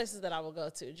lots of places that I will go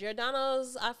to.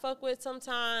 Giordano's I fuck with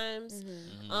sometimes.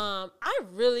 I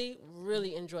really,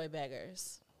 really enjoy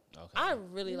Beggars. Okay. I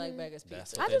really like Beggars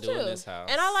That's pizza. what I they do do in too. this house.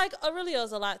 And I like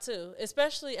Aurelio's a lot too,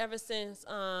 especially ever since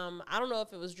I don't know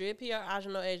if it was Drippy or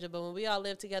Ajano Asia, but when we all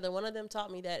lived together, one of them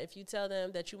taught me that if you tell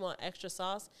them that you want extra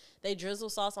sauce, they drizzle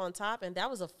sauce on top, and that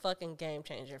was a fucking game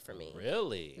changer for me.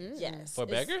 Really? Yes, For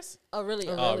it's Beggars?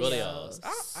 Aurelio's. Oh, Aurelio's.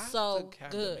 I So have to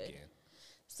count them good. again.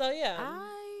 So yeah,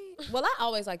 I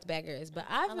always liked Beggars, but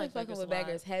I've been like fucking Beggars with a lot.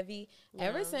 Beggars heavy Yeah.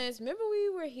 ever since. Remember we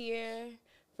were here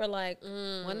for like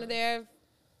one of their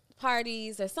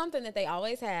parties or something that they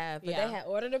always have, but Yeah. they had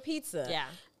ordered a pizza. yeah.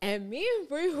 And me and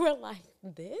Bree were like,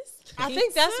 this? I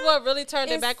think that's pizza what really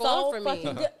turned it is back so on for me.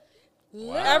 fucking good.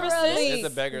 Wow. Ever since- Literally, It's a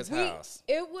Beggar's house.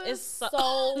 It was It's so,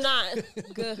 so not.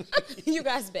 good. You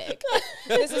guys beg.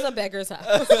 This is a beggar's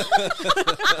house.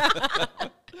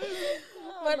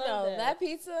 But love no, that. that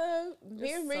pizza, me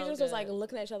It's and Bree so just was like good.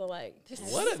 looking at each other like,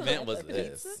 What event was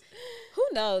this? who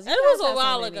knows? You It guys was a have so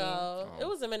while many. ago. It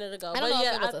was a minute ago. I don't but know if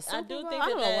yeah, it was a I Super do Bowl. think I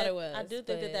that don't know what it was, I do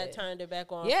think that but- turned it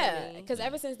back on. Yeah, for me. because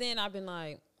ever since then I've been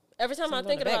like, Every time So I'm I'm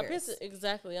going thinking to about Beggars. pizza,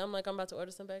 exactly. I'm like, I'm about to order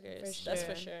some Beggars. For That's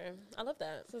for sure. sure. I love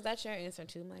that. so that's your answer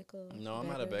too, Michael? No, I'm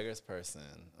not a Beggar's person.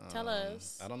 Tell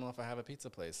us. I don't know if I have a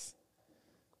pizza place.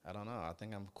 I don't know. I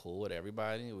think I'm cool with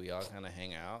everybody. We all kind of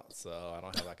hang out, so I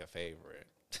don't have like a favorite.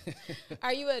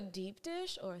 Are you a deep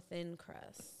dish or thin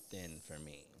crust? Thin for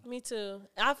me. Me too.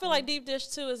 I feel like deep dish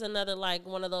too is another like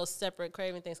one of those separate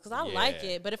craving things because I like Yeah.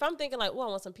 it. But if I'm thinking like, oh, I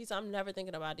want some pizza, I'm never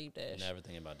thinking about deep dish. Never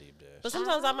thinking about deep dish. But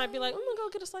sometimes I might be like, I'm gonna go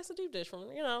get a slice of deep dish from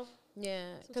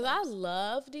Yeah, because I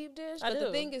love deep dish, I but the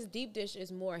do. thing is, deep dish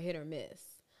is more hit or miss.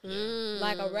 Mm.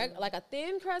 Like a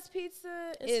thin crust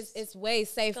pizza It's- is way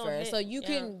safer. hit, So you yeah.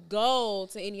 can go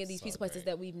to any of these So pizza places great.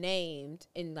 that we've named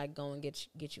and like go and get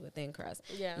you a thin crust.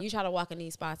 Yeah. You try to walk in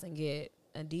these spots and get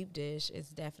a deep dish, it's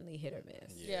definitely hit or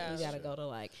miss. Yeah. You that's gotta true.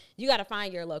 go to you gotta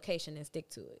find your location and stick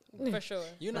to it. For sure.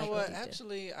 You know Like what? deep dish.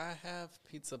 Actually, I have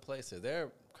pizza places.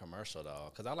 They're commercial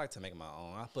though, because I like to make my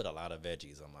own. I put a lot of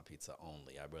veggies on my pizza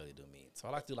only. I really do meat. So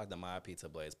I like to do like the My Pizza,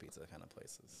 Blaze Pizza kind of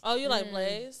places. Oh, you like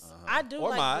Blaze? Uh-huh. I do Or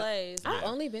like Mod. Blaze. I've Yeah.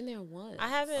 only been there once. I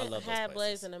haven't love those had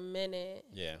Blaze places. in a minute.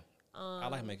 Yeah. I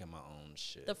like making my own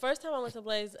shit. The first time I went to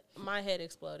Blaze, my head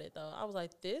exploded though. I was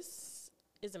like, this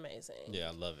is amazing. Yeah,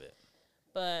 I love it.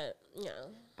 But I've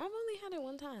only had it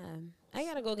one time. I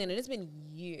gotta go again, and it's been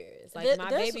years. Like There- my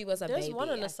there's- baby was a there's baby. one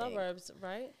in the I think. suburbs,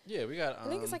 right? Yeah, we got. I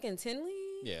think it's like in Tinley.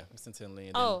 Yeah, it's in Tinley.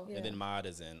 And Oh. then, and then Mod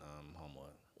is in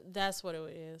Homewood. That's what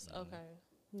it is. Okay.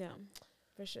 No,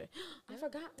 for sure. I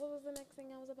forgot what was the next thing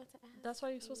I was about to ask. That's why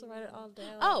you're supposed to write it all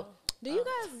down. Oh, do you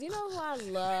guys? You know who I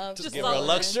love? Just Just give her a so-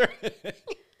 luxury.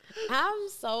 I'm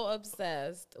so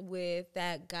obsessed with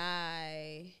that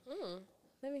guy.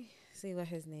 Let me see what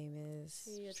his name is,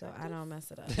 so I don't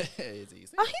mess it up. It's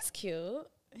easy. Oh, he's cute.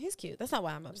 He's cute. That's not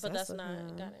why I'm obsessed. But that's with not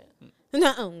him. got it.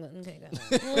 No, okay, got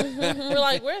it. We're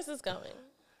like, where's this going?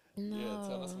 No. Yeah,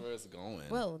 tell us where it's going.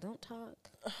 Whoa, don't talk.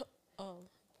 Oh,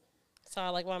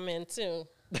 sorry, like my man too.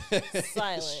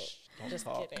 Silent. Just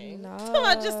kidding. No.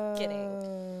 Just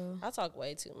kidding. I talk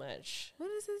way too much. What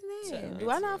is his name? Me Do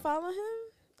I too. not follow him?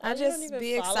 I I just don't even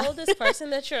be follow excited. this person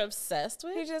that you're obsessed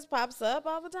He with. just pops up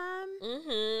all the time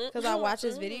Mm-hmm. because I watch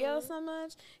his videos so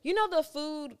much. You know the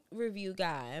food review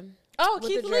guy Oh, with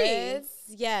Keith the Lee. dreads?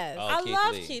 Yes. Oh, I Keith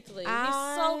love Lee. Keith Lee. He's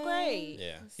so great.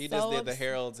 Yeah, he So just did the obs-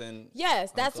 Heralds and.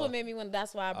 Yes, that's Uncle. what made me want.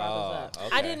 That's why I brought this up.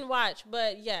 Okay. I didn't watch,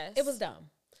 but yes, It was dumb.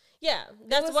 Yeah,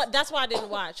 that's why I didn't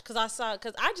watch because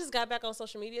I just got back on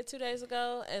social media 2 days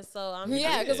ago, and so I'm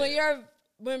Yeah, because Yeah.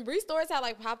 when Bree Stories had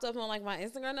like popped up on like my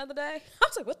Instagram the other day, I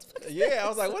was like, what the fuck is Yeah, I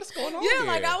was like, what's going on Yeah, here?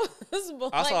 like I was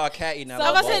I like, saw a cat eating out So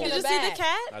of I a was saying, bowl. did you see the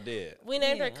cat? I did. We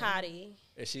named her Yeah. Cotty.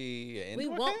 Is she an we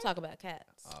indoor won't cat? talk about cats.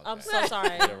 Okay. I'm so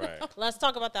sorry. You're right. Let's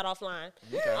talk about that offline.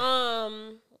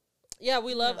 Okay. Yeah,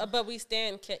 we love, but we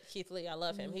stand Keith Lee. I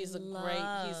love him. He's he's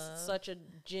Love. such a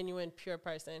genuine, pure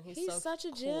person. He's He's so such a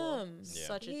cool. gem. Yeah.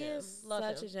 Such a He gem. is Love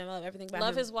such him. a gem. I love everything about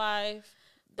Love him. his wife.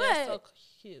 They're so But-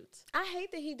 cute. I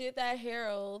hate that he did that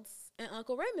Harold's and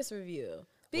Uncle Remus review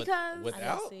because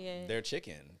without see it. their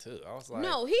chicken too. I was like,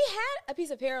 no, he had a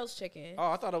piece of Harold's chicken.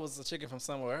 Oh, I thought it was a chicken from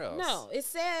somewhere else. No, it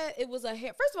said it was a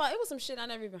hair. First of all, it was some shit I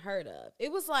never even heard of. It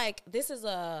was like this is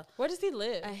a Where does he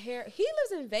live? hair. He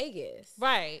lives in Vegas.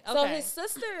 Right. Okay. So his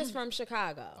sister is from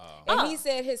Chicago, Oh. and he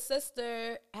said his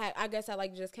sister had, I guess,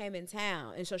 like just came in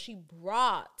town, and so she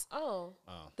brought oh,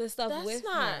 the stuff that's with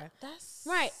not. her. That's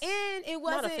Right, and it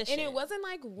wasn't, and it efficient. wasn't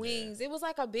like wings. It was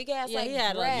like a big ass Yeah, like he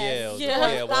had, like- breast. Yeah, it was, Yeah. yeah,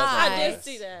 it was I like did that.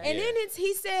 see that. And Yeah. then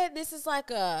he said this is like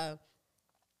a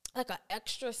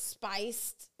extra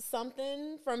spiced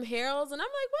something from Harold's, and I'm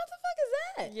like, what the fuck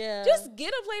is that? Yeah. just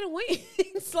get a plate of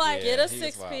wings. Like, Get a he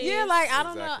was wild. 6-piece. yeah, like I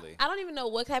don't Exactly. know. I don't even know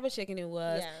what type of chicken it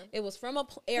was. Yeah. It was from a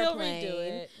He'll airplane. redo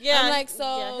it. Yeah. I'm like, so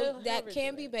yeah, he'll that redo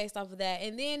can be it. based off of that.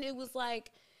 And then it was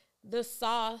like the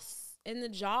sauce in the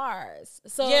jars.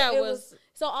 So Yeah, it it was-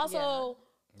 so also.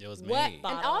 It was What me.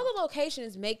 and all the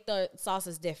locations make the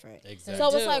sauces different. Exactly. So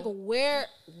They it's do. like where'd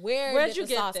Where'd you the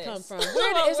get sauce this? come from?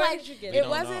 Where It's did like you get We it don't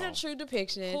wasn't know. a true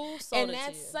depiction, Who sold and it to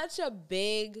that's you? such a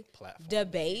big Platform.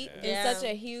 debate Yeah. Yeah. and such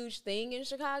a huge thing in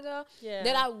Chicago Yeah.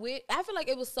 that I feel like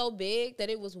it was so big that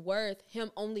it was worth him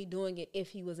only doing it if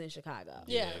he was in Chicago.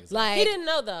 Yeah. exactly. Like He didn't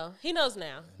know though. He knows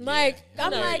now. like Yeah,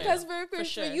 I'm he like, knows because now. for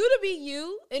sure. you to be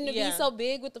you and to Yeah. be so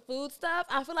big with the food stuff,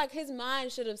 I feel like his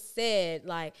mind should have said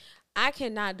like, I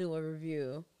cannot do a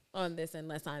review on this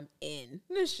unless I'm in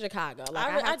Chicago. Like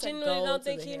I have to genuinely go don't to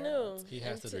think the he Herald. knew. He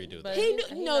has to redo but that. He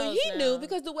knew, no, knows he knew now.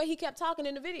 because the way he kept talking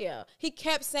in the video, he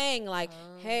kept saying like,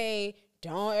 "Hey,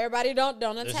 don't attack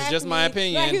This is just my me."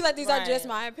 opinion. Like, he was like, "These are just Right.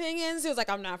 my opinions." He was like,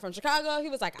 "I'm not from Chicago." He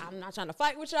was like, "I'm not trying to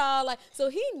fight with y'all." Like, so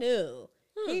he knew.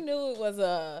 He knew it was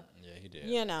a, Yeah, he did.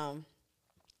 you know,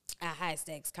 a high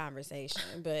stakes conversation.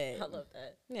 I But love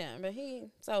that. yeah, but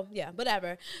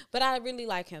whatever. But I really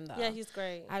like him though. Yeah, he's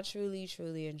great. I truly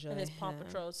enjoy In his him. Paw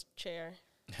Patrol's chair.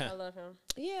 I love him.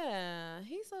 Yeah,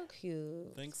 he's so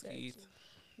cute. Thanks, Keith.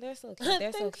 They're so cute.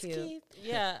 They're so Thanks, cute. Keith.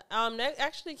 Yeah.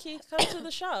 Actually, Keith, come to the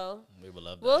show. We would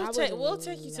love that. We'll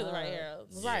take you to the right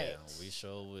Harold's. Right. Yeah, we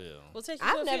sure will. We'll take you.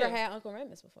 to I've a never few. had Uncle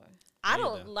Remus before. I Me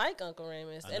don't either. like Uncle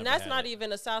Remus, I and never that's had not it.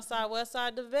 even a South Side West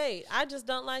Side debate. I just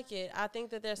don't like it. I think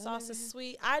that their sauce is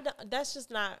sweet. That's just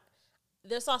not.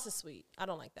 Their sauce is sweet. I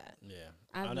don't like that. Yeah,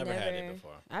 I've never had it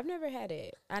before. I've never had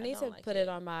it. I need to don't like put it. it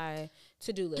on my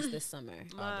to-do list this summer.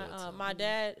 My do it too. my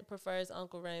dad prefers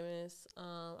Uncle Remus.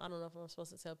 I don't know if I'm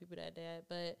supposed to tell people that, Dad,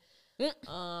 but It's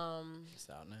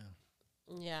out now.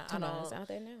 yeah, I Come on, don't. it's out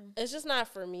there now. It's just not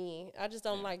for me. I just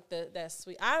don't like that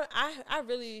sweet. I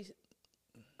really,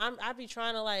 I be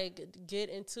trying to like get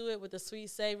into it with the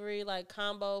sweet savory like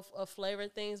combo of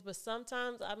flavored things, but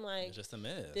sometimes I'm like, It's just a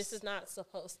miss. this is not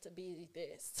supposed to be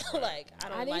this. Like I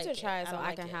don't. I need like to try it so don't I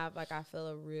like can it. have like I feel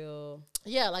a real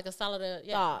Yeah, like a solid.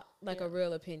 Yeah. thought, like Yeah. a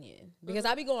real opinion. Because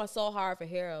I be going so hard for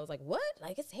Harold's. Like, what?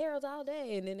 Like it's Harold's all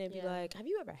day, and then they'd be Yeah. like, "Have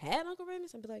you ever had Uncle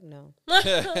Remus?" I'd be like, "No."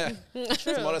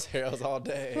 Smallest Harold's all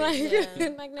day. Like, Yeah.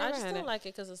 like I never just had don't it. like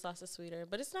it because the sauce is sweeter,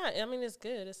 but it's not. I mean, it's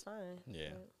good. It's fine. Yeah.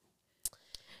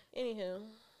 Anywho,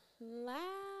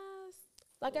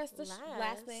 I guess the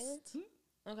last thing.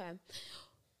 Okay.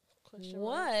 Question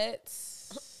mark. What?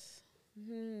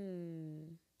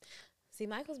 See,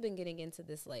 Michael's been getting into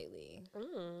this lately.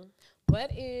 Mm.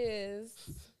 What is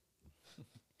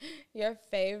Your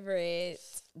favorite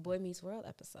Boy Meets World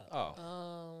episode?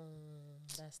 Oh,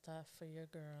 That's tough for your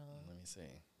girl. let me see.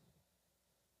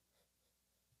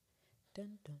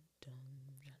 Dun, dun, dun.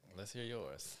 Let's hear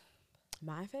yours.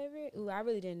 My favorite? Ooh, I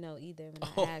really didn't know either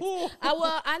when I asked.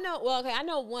 I know. Well, okay, I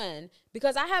know one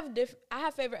because I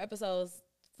have favorite episodes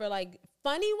for like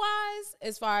funny wise,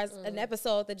 as far as an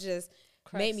episode that just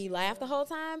made me laugh the whole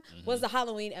time was the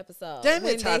Halloween episode. Damn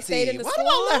when it, they stayed Tati. in the Why school.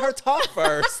 don't I let her talk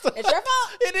first? It's your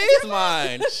fault. It is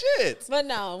mine. Shit. But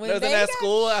no, when That was they in that got-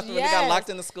 school after when they got yes, locked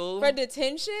in the school. for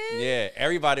detention. Yeah,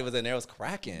 everybody was in there. It was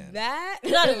cracking. That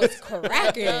it was That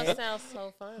cracking. sounds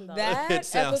so fun, though. That It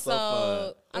sounds so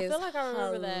episode. I is feel like I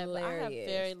remember that, but I have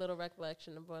hilarious. very little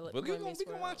recollection of Boy we can Meets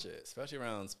World. watch it, especially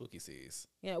around spooky seas.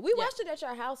 Yeah, we watched it at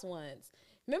your house once.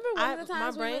 Remember one of the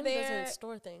times my we were brain there doesn't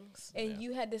store things. and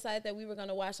you had decided that we were going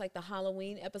to watch like the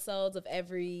Halloween episodes of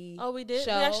every Oh, we did.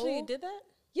 show? We actually did that.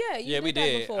 Yeah, you Yeah, we that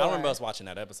did. before. I don't remember us watching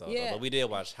that episode, though, Yeah. but we did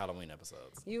watch Halloween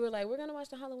episodes. You were like, we're going to watch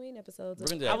the Halloween episodes. We're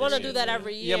gonna do that I want to this do year, that too.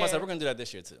 every Yeah, year. myself, we're gonna do that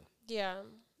this year too. Yeah.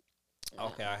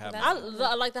 Okay, I have.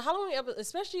 That's- Like the Halloween episodes,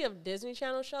 especially of Disney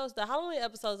Channel shows. The Halloween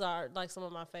episodes are like some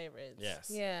of my favorites. Yes.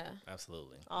 Yeah,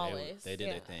 Absolutely. Always. They did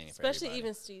Yeah. their thing. For Especially everybody.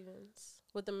 Even Stevens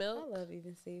with the I milk. love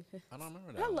Even Steve. I don't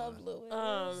remember that. I love one.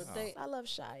 Louis. They, I love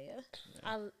Shia.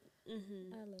 I, I love.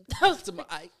 that was To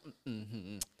my-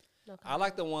 mhm. no I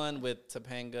like the one with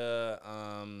Topanga.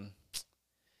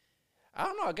 I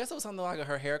don't know. I guess it was something like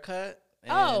her haircut.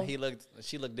 And Oh.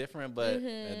 she looked different, but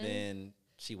and then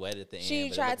she wet at the end. She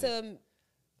but it tried looked- to.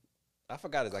 I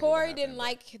forgot exactly. Corey what didn't happened,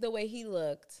 like the way he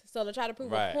looked, so to try to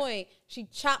prove Right. a point, she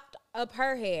chopped up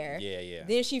her hair. but- Yeah.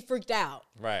 Then she freaked out.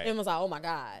 Right. And was like, "Oh my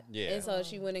god!" Yeah. And so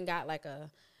she went and got like a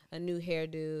new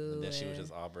hairdo. And then she was and-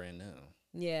 just all brand new.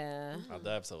 yeah, Oh,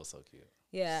 that episode was so cute.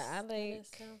 yeah. I that like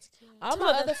sounds cute. all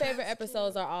my other favorite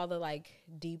episodes are all the like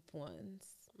deep ones.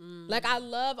 Like I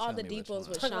love all Tell the me deep which ones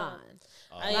with one. Sean.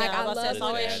 Oh, Yeah, Like, I was about to say, love it's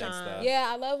always when- Sean. Yeah,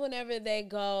 I love whenever they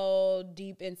go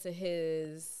deep into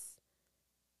his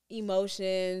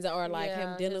emotions or like him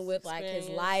Yeah, dealing his with like his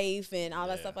experience. life and all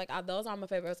that Yeah. stuff. Like those are my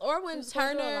favorites. Or when He's going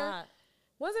through a Turner. lot.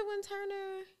 Was it when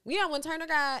Turner? Yeah, when Turner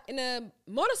got in a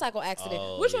motorcycle accident,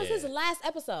 Oh, which was yeah. his last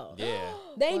episode. Yeah.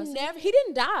 They Was he? never. He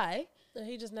didn't die,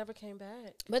 He just never came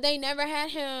back. but they never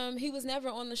had him. He was never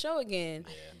on the show again.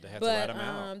 Yeah, they had to write But him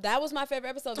out. that was my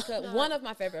favorite episode because one of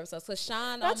my favorite episodes because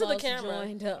Sean Not to the almost camera.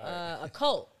 joined a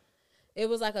cult. It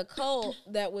was like a cult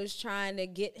that was trying to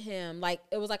get him, like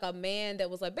it was like a man that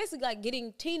was like basically like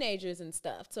getting teenagers and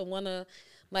stuff to want to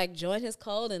like join his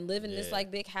cult and live in this Yeah.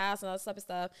 like big house and all this type of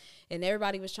stuff. And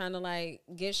everybody was trying to like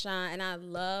get Sean. And I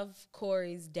love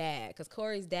Corey's dad because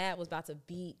Corey's dad was about to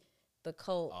beat the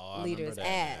cult Oh, I leader's remember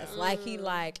that, ass. yeah. Like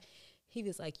he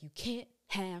was like, you can't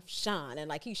have Sean, and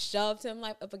like he shoved him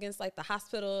like up against like the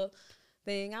hospital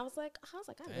thing. I was like, I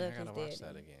Dang, I love gotta his watch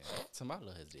daddy. that again. Somebody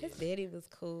love his His daddy. daddy was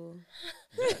cool.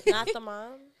 Not the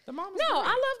mom. The mom No, I love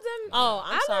them. Oh,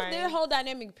 I'm I sorry. love their whole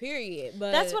dynamic. Period.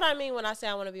 But That's what I mean when I say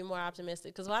I want to be more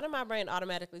optimistic. Because why did my brain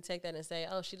automatically take that and say,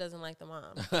 "Oh, she doesn't like the mom"?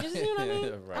 You see what I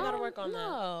mean? Right. I gotta work on that.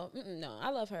 no, no, I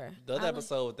love her. The other I love-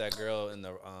 episode with that girl in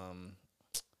the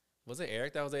was it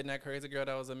Eric that was dating that crazy girl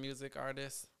that was a music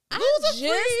artist? I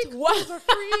just watched.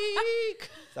 Freak.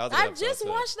 That was a good I episode, just too.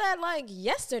 watched that like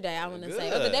yesterday. I want to say,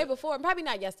 or the Good. day before. Probably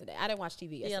not yesterday. I didn't watch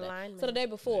TV yesterday. alignment. So the day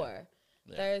before,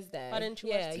 Yeah. Thursday. Why didn't you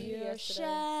watch yeah, TV you're yesterday?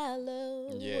 shallow.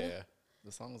 Yeah,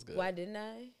 the song was good. Why didn't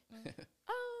I? I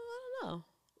don't know.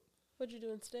 What'd you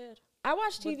do instead? I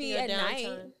watched With TV your at night.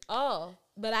 downtime? Oh,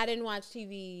 But I didn't watch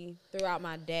TV throughout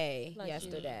my day Like you.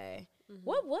 yesterday.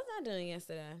 What was I doing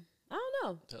yesterday? I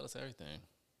don't know. Tell us everything.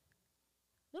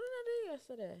 What did I do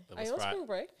yesterday? It are was you on Fri- spring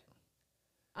break?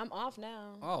 I'm off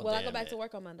now. Oh, well, I go damn back it. to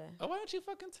work on Monday. Oh, why don't you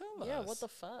fucking tell us? Yeah. What the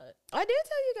fuck? I did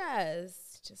tell you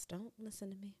guys. Just don't listen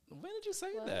to me. When did you say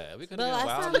that? We could The have been last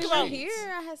wild time in we the were streets. here,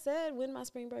 I had said when my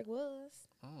spring break was.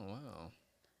 Oh wow.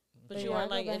 But Yeah, you I weren't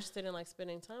go like back. interested in like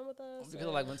spending time with us. We could have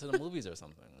like went to the movies or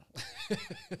something.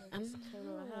 I'm came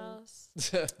to my house.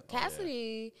 Oh, yeah.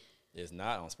 Cassidy. is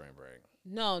not on spring break.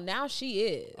 No, now she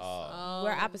is. Oh,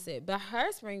 We're opposite. But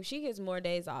her spring, she gets more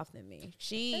days off than me.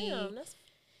 Damn, that's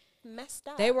messed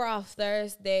up. They were off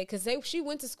Thursday because she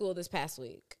went to school this past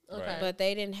week. Okay. Right. But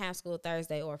they didn't have school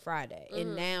Thursday or Friday.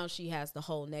 And now she has the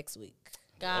whole next week.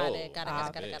 got Oh, it. Got it. Got it.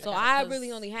 that's Got it. big. Got it. So got it. I 'Cause-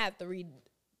 really only had 3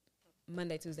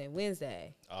 Monday, Tuesday,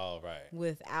 Wednesday oh right.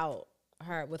 without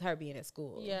her, with her being at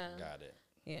school. Yeah. Got it.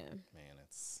 Yeah. Man,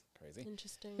 it's crazy.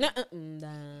 Interesting.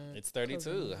 Nah. It's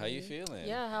 32. How you feeling?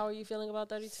 Yeah. How are you feeling about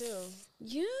 32?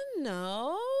 You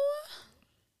know,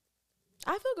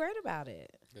 I feel great about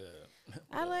it. Good.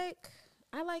 I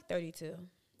like 32.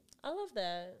 I love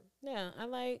that. Yeah,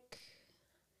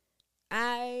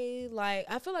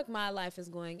 I feel like my life is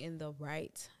going in the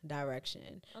right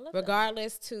direction, I love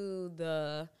regardless to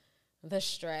the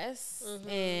stress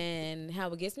and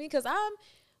how it gets me. Because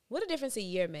what a difference a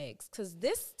year makes. Because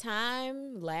this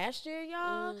time last year,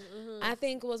 y'all, I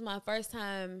think was my first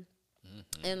time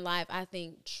in life, I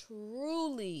think,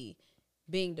 truly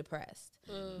being depressed.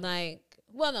 Like,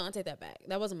 well, no, I take that back.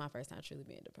 That wasn't my first time truly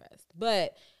being depressed.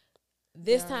 But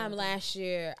this time last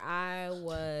year, I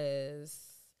was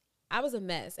a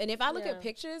mess. And if I look at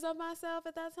pictures of myself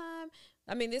at that time,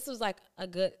 I mean, this was like a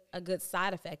good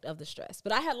side effect of the stress.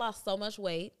 But I had lost so much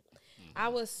weight. I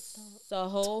was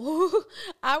so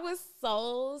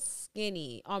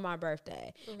skinny on my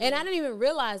birthday. And I didn't even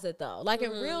realize it though. Like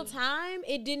in real time,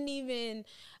 I didn't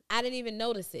even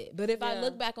notice it. But if I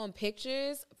look back on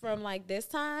pictures from like this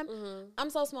time, I'm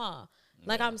so small.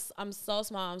 Like I'm so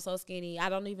small, I'm so skinny. I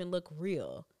don't even look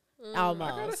real.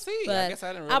 Almost. I gotta see. But I guess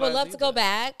I didn't I would realize love to go either.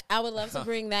 back. I would love to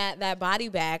bring that body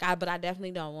back. But I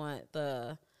definitely don't want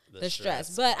the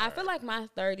stress. But I feel like my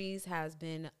 30s has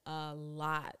been a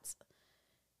lot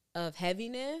of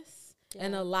heaviness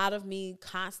and a lot of me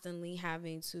constantly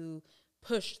having to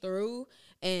push through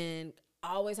and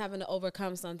always having to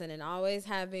overcome something and always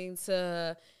having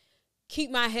to keep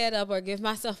my head up or give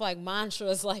myself like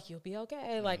mantras like you'll be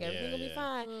okay, like everything will be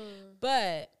fine.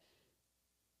 But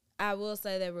I will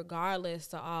say that regardless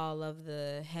to all of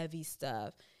the heavy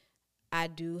stuff, I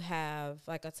do have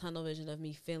like a tunnel vision of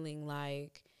me feeling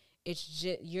like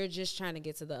you're just trying to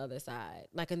get to the other side.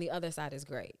 Like, and the other side is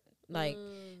great. Like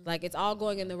it's all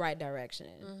going in the right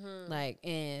direction. Like,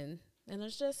 and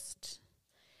it's just,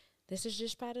 this is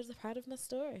just part of my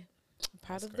story.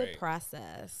 Part of the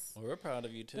process. Well, we're proud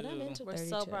of you too. But I'm into We're 32.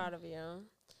 so proud of you.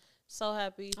 So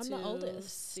happy I'm to the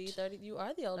oldest. see 30. You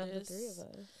are the oldest. Of the three of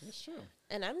us. That's true.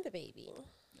 And I'm the baby.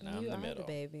 And I'm You the are middle.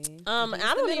 the baby. I He's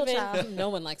don't the middle even- child. No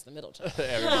one likes the middle child.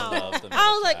 Everyone loves the middle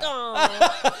I was like,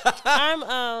 child.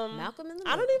 oh, I'm Malcolm in the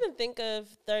I middle. don't even think of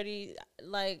 30.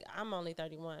 Like, I'm only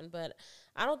 31, but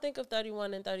I don't think of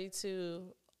 31 and 32.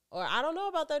 Or I don't know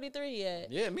about 33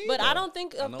 yet. Yeah, me But I either. don't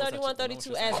think I of know what 31, you- I know what 32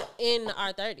 you're as saying. in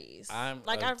our 30s. I'm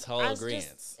like, a total agreement.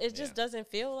 It just Yeah. doesn't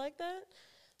feel like that.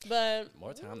 But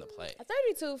More time to play.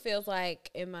 32 feels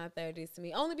like in my 30s to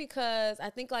me. Only because I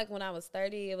think like when I was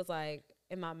 30, it was like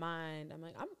in my mind, I'm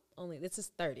like, this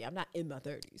is 30. I'm not in my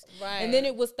 30s. right. And then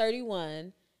it was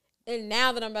 31. And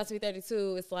now that I'm about to be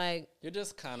 32, it's like. You're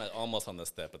just kind of almost on the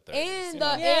step of 30s. And you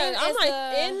the- know? yeah, and I'm it's like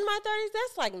the- in my 30s.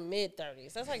 That's like mid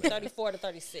 30s. That's like 34 to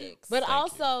 36. But Thank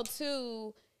also,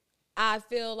 too, I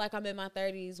feel like I'm in my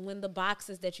 30s when the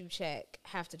boxes that you check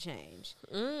have to change.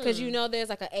 Because, you know, there's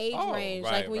like an age Oh, range.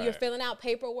 right, like when you're right. filling out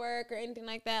paperwork or anything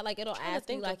like that, like it'll trying to ask you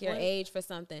think like of your what- age for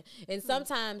something. And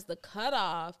sometimes the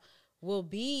cutoff will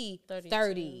be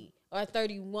 30 or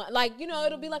 31. Like, you know,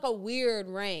 it'll be like a weird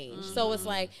range. So it's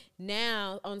like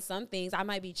now on some things, I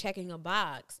might be checking a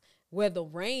box where the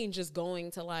range is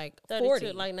going to like 32,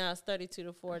 40. like now it's 32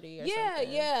 to 40 or Yeah,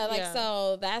 something. yeah. Like, Yeah.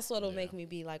 so that's what'll Yeah. make me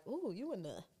be like, ooh, you in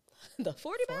the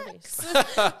 40 40s.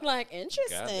 bucks. Like,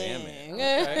 interesting. God damn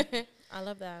it. Okay. I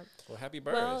love that. Well, happy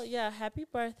birth. Well, yeah, happy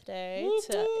birthday Woo,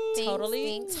 to woo.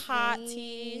 Totally Thanks,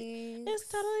 Tati. thanks.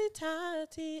 It's Totally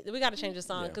Tati. We got to change the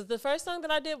song Yeah. because the first song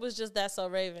that I did was just That's So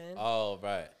Raven. Oh,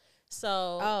 right. So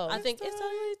Oh. I think it's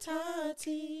Totally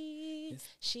Tati.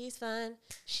 She's fun.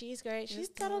 She's great. She's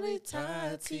Totally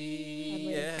Tati.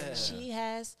 Yeah. She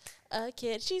has a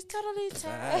kid. She's Totally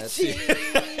Tati.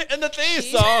 And the theme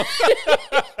song.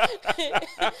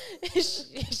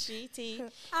 she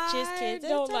teaches kids.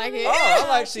 don't and like Totally it. Oh, I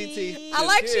like Tati. she teaches I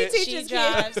like she kids. teaches She kids.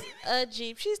 drives a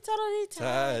Jeep. She's totally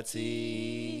Tati.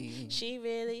 Tati. She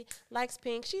really likes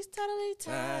pink. She's totally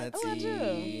Tati. Oh, I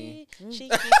do. She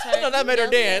keeps her No, that made her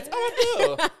nails dance. done.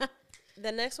 Oh, I do.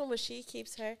 The next one was she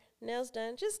keeps her nails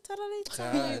done. Just totally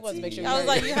Tati. Tati. You want to make sure I was you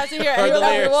like, you have to hear Heard the every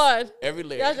lyrics. one. Every You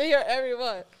have lyric. to hear every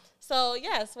one. So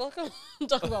yes, welcome.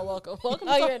 Talk about welcome. Welcome.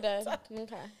 Oh, to you're done.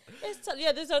 Okay.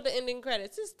 yeah, these are the ending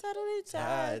credits. It's totally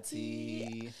Tati.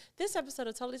 Tati. This episode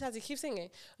of Totally Tati, keep singing,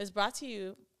 is brought to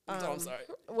you. I'm sorry.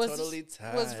 Was Totally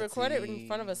was recorded in Tati.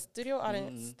 front of a studio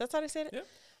audience. That's how they said it. Yep.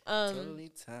 Um,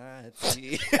 Totally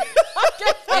Tati.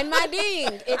 And my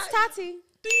ding, it's Tati.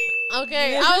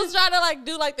 Okay, I was trying to like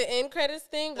do like the end credits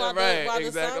thing while Right, the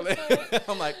exactly. song started.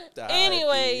 I'm like,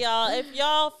 Anyway, Tati. y'all, if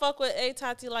y'all fuck with A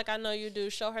Tati like I know you do,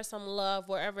 show her some love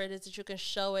wherever it is that you can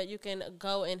show it. You can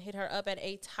go and hit her up at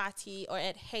A Tati or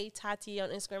at Hey Tati on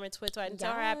Instagram and Twitter and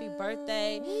tell her happy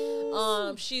birthday.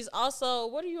 She's also,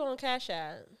 what are you on Cash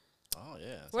App? Oh,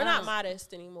 yeah. We're not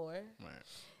modest anymore. Right.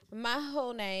 My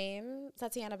whole name,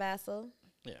 Tatiana Bassel.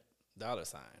 Yeah.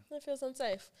 $sign. It feels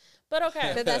unsafe. But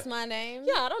okay. But that's my name.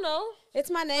 Yeah, I don't know. It's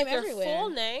my name Your everywhere. full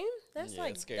name? That's Yeah,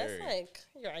 like it's scary. that's like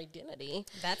your identity.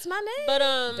 That's my name. But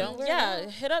Don't worry yeah, about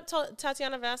it. hit up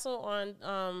Tatiana Vassal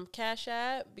on Cash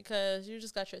App because you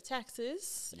just got your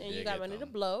taxes and you did got get money to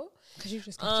them. blow. Because you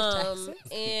just got your taxes.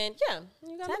 And yeah,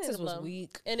 you got money Taxes to was blow.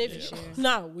 weak. And if this you year.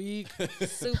 not weak,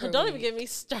 Super don't even weak. get me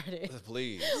started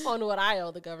Please. on what I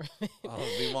owe the government. Oh,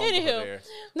 we won't Anywho. go there.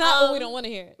 No, we don't want to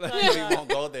hear it. We won't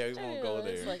go there. We won't go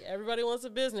It's there. like everybody wants a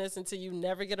business until you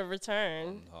never get a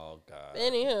return. Oh God.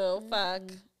 Anywho, fuck.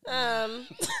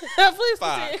 Please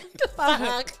Fuck.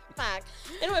 continue. Fuck.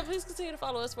 Anyway, please continue to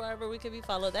follow us wherever we can be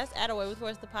followed. That's at Away with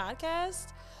Words, the podcast.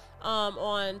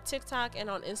 On TikTok and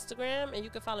on Instagram, and you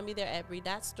can follow me there at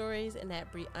Bree.stories and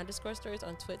at Bree_stories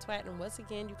on Twitwat. And once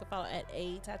again, you can follow at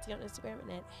Tati on Instagram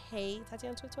and at Hey Tati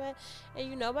on Twitwat. And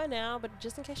you know by now, but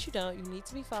just in case you don't, you need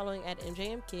to be following at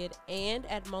MJMKid and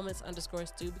at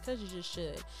Moments_Stu because you just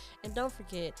should. And don't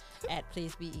forget at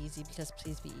Please Be Easy because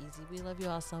Please Be Easy. We love you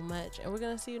all so much, and we're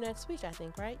gonna see you next week. I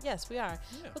think, right? Yes, we are.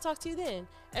 Yeah. We'll talk to you then.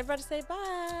 Everybody say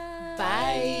bye.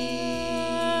 Bye.